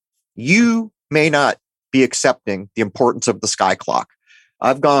out. You may not be accepting the importance of the sky clock.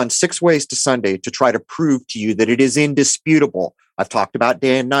 I've gone 6 ways to Sunday to try to prove to you that it is indisputable. I've talked about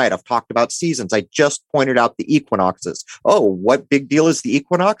day and night. I've talked about seasons. I just pointed out the equinoxes. Oh, what big deal is the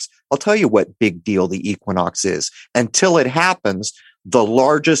equinox? I'll tell you what big deal the equinox is. Until it happens, the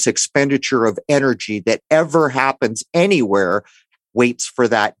largest expenditure of energy that ever happens anywhere waits for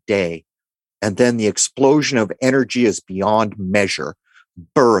that day. And then the explosion of energy is beyond measure.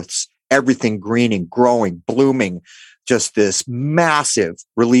 Births, everything greening, growing, blooming, just this massive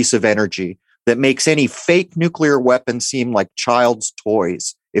release of energy that makes any fake nuclear weapon seem like child's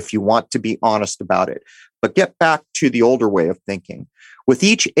toys, if you want to be honest about it. But get back to the older way of thinking. With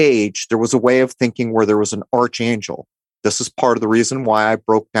each age, there was a way of thinking where there was an archangel. This is part of the reason why I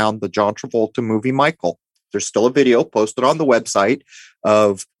broke down the John Travolta movie, Michael. There's still a video posted on the website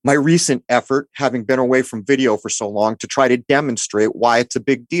of my recent effort, having been away from video for so long, to try to demonstrate why it's a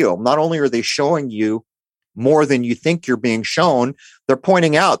big deal. Not only are they showing you more than you think you're being shown, they're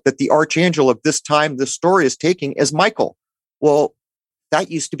pointing out that the archangel of this time this story is taking is Michael. Well,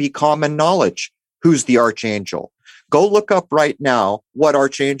 that used to be common knowledge. Who's the archangel? Go look up right now what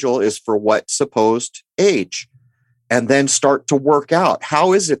archangel is for what supposed age, and then start to work out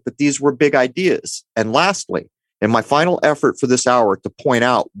how is it that these were big ideas. And lastly, in my final effort for this hour to point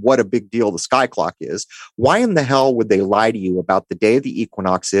out what a big deal the sky clock is, why in the hell would they lie to you about the day of the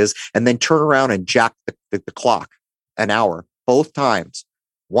equinox is and then turn around and jack the clock an hour, both times,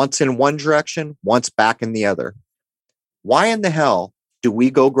 once in one direction, once back in the other? Why in the hell do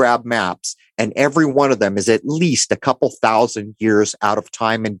we go grab maps and every one of them is at least a couple thousand years out of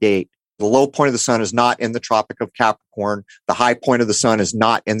time and date? The low point of the sun is not in the Tropic of Capricorn. The high point of the sun is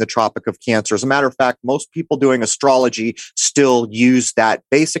not in the Tropic of Cancer. As a matter of fact, most people doing astrology still use that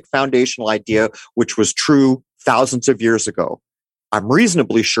basic foundational idea, which was true thousands of years ago. I'm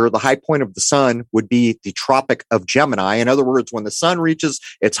reasonably sure the high point of the sun would be the Tropic of Gemini. In other words, when the sun reaches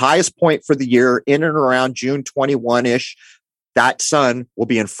its highest point for the year in and around June 21-ish, that sun will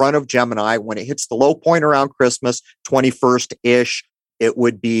be in front of Gemini. When it hits the low point around Christmas, 21st-ish, it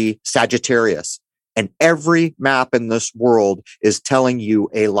would be Sagittarius. And every map in this world is telling you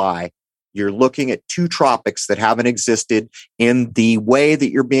a lie. You're looking at two tropics that haven't existed in the way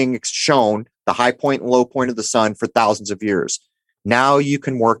that you're being shown, the high point and low point of the sun, for thousands of years. Now you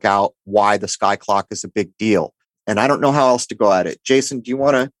can work out why the sky clock is a big deal. And I don't know how else to go at it. Jason, do you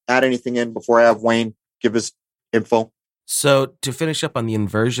want to add anything in before I have Wayne give his info. So to finish up on the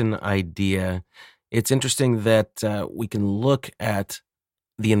inversion idea, it's interesting that we can look at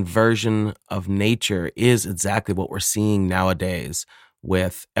the inversion of nature is exactly what we're seeing nowadays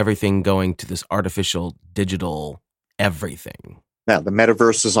with everything going to this artificial digital everything. Now, the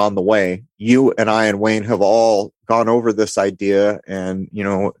metaverse is on the way. You and I and Wayne have all gone over this idea. And,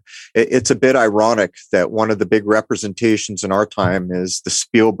 it's a bit ironic that one of the big representations in our time is the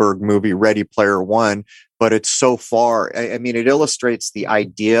Spielberg movie Ready Player One. But it's so far. I mean, it illustrates the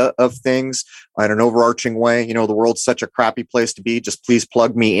idea of things in an overarching way. The world's such a crappy place to be. Just please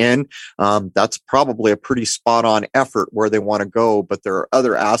plug me in. That's probably a pretty spot on effort where they want to go. But there are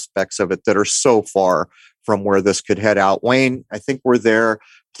other aspects of it that are so far from where this could head out. Wayne, I think we're there.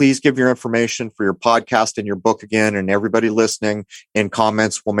 Please give your information for your podcast and your book again, and everybody listening in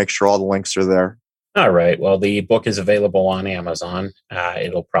comments. We'll make sure all the links are there. All right. Well, the book is available on Amazon.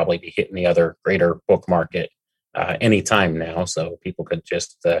 It'll probably be hitting the other greater book market anytime now. So people could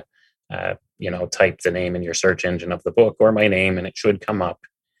just, type the name in your search engine of the book or my name, and it should come up.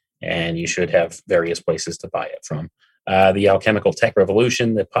 And you should have various places to buy it from. The Alchemical Tech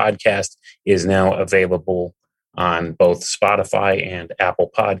Revolution, the podcast, is now available on both Spotify and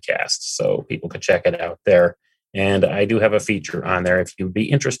Apple Podcasts. So people could check it out there. And I do have a feature on there if you'd be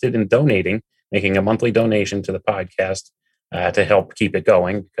interested in donating, making a monthly donation to the podcast to help keep it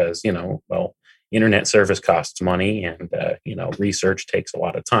going because, internet service costs money and, research takes a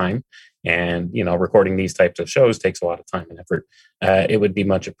lot of time. And, recording these types of shows takes a lot of time and effort. It would be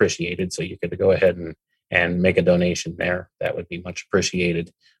much appreciated. So you could go ahead and make a donation there. That would be much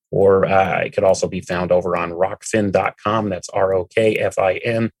appreciated. Or it could also be found over on rockfin.com. That's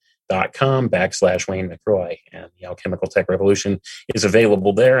ROKFIN.com/Wayne McRoy. And the Alchemical Tech Revolution is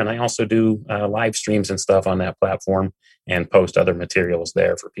available there. And I also do live streams and stuff on that platform and post other materials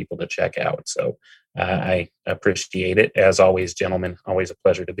there for people to check out. So I appreciate it. As always, gentlemen, always a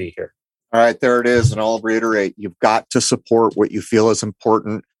pleasure to be here. All right, there it is. And I'll reiterate, you've got to support what you feel is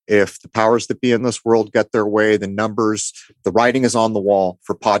important. If the powers that be in this world get their way, the numbers, the writing is on the wall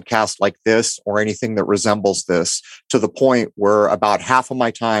for podcasts like this or anything that resembles this, to the point where about half of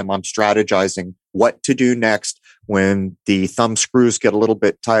my time I'm strategizing what to do next when the thumb screws get a little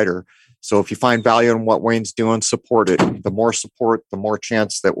bit tighter. So if you find value in what Wayne's doing, support it. The more support, the more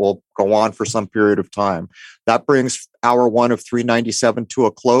chance that we'll go on for some period of time. That brings hour one of 397 to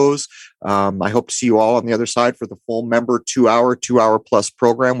a close. I hope to see you all on the other side for the full member 2 hour plus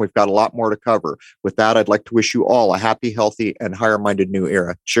program. We've got a lot more to cover. With that, I'd like to wish you all a happy, healthy, and higher-minded new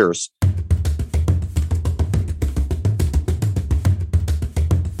era. Cheers.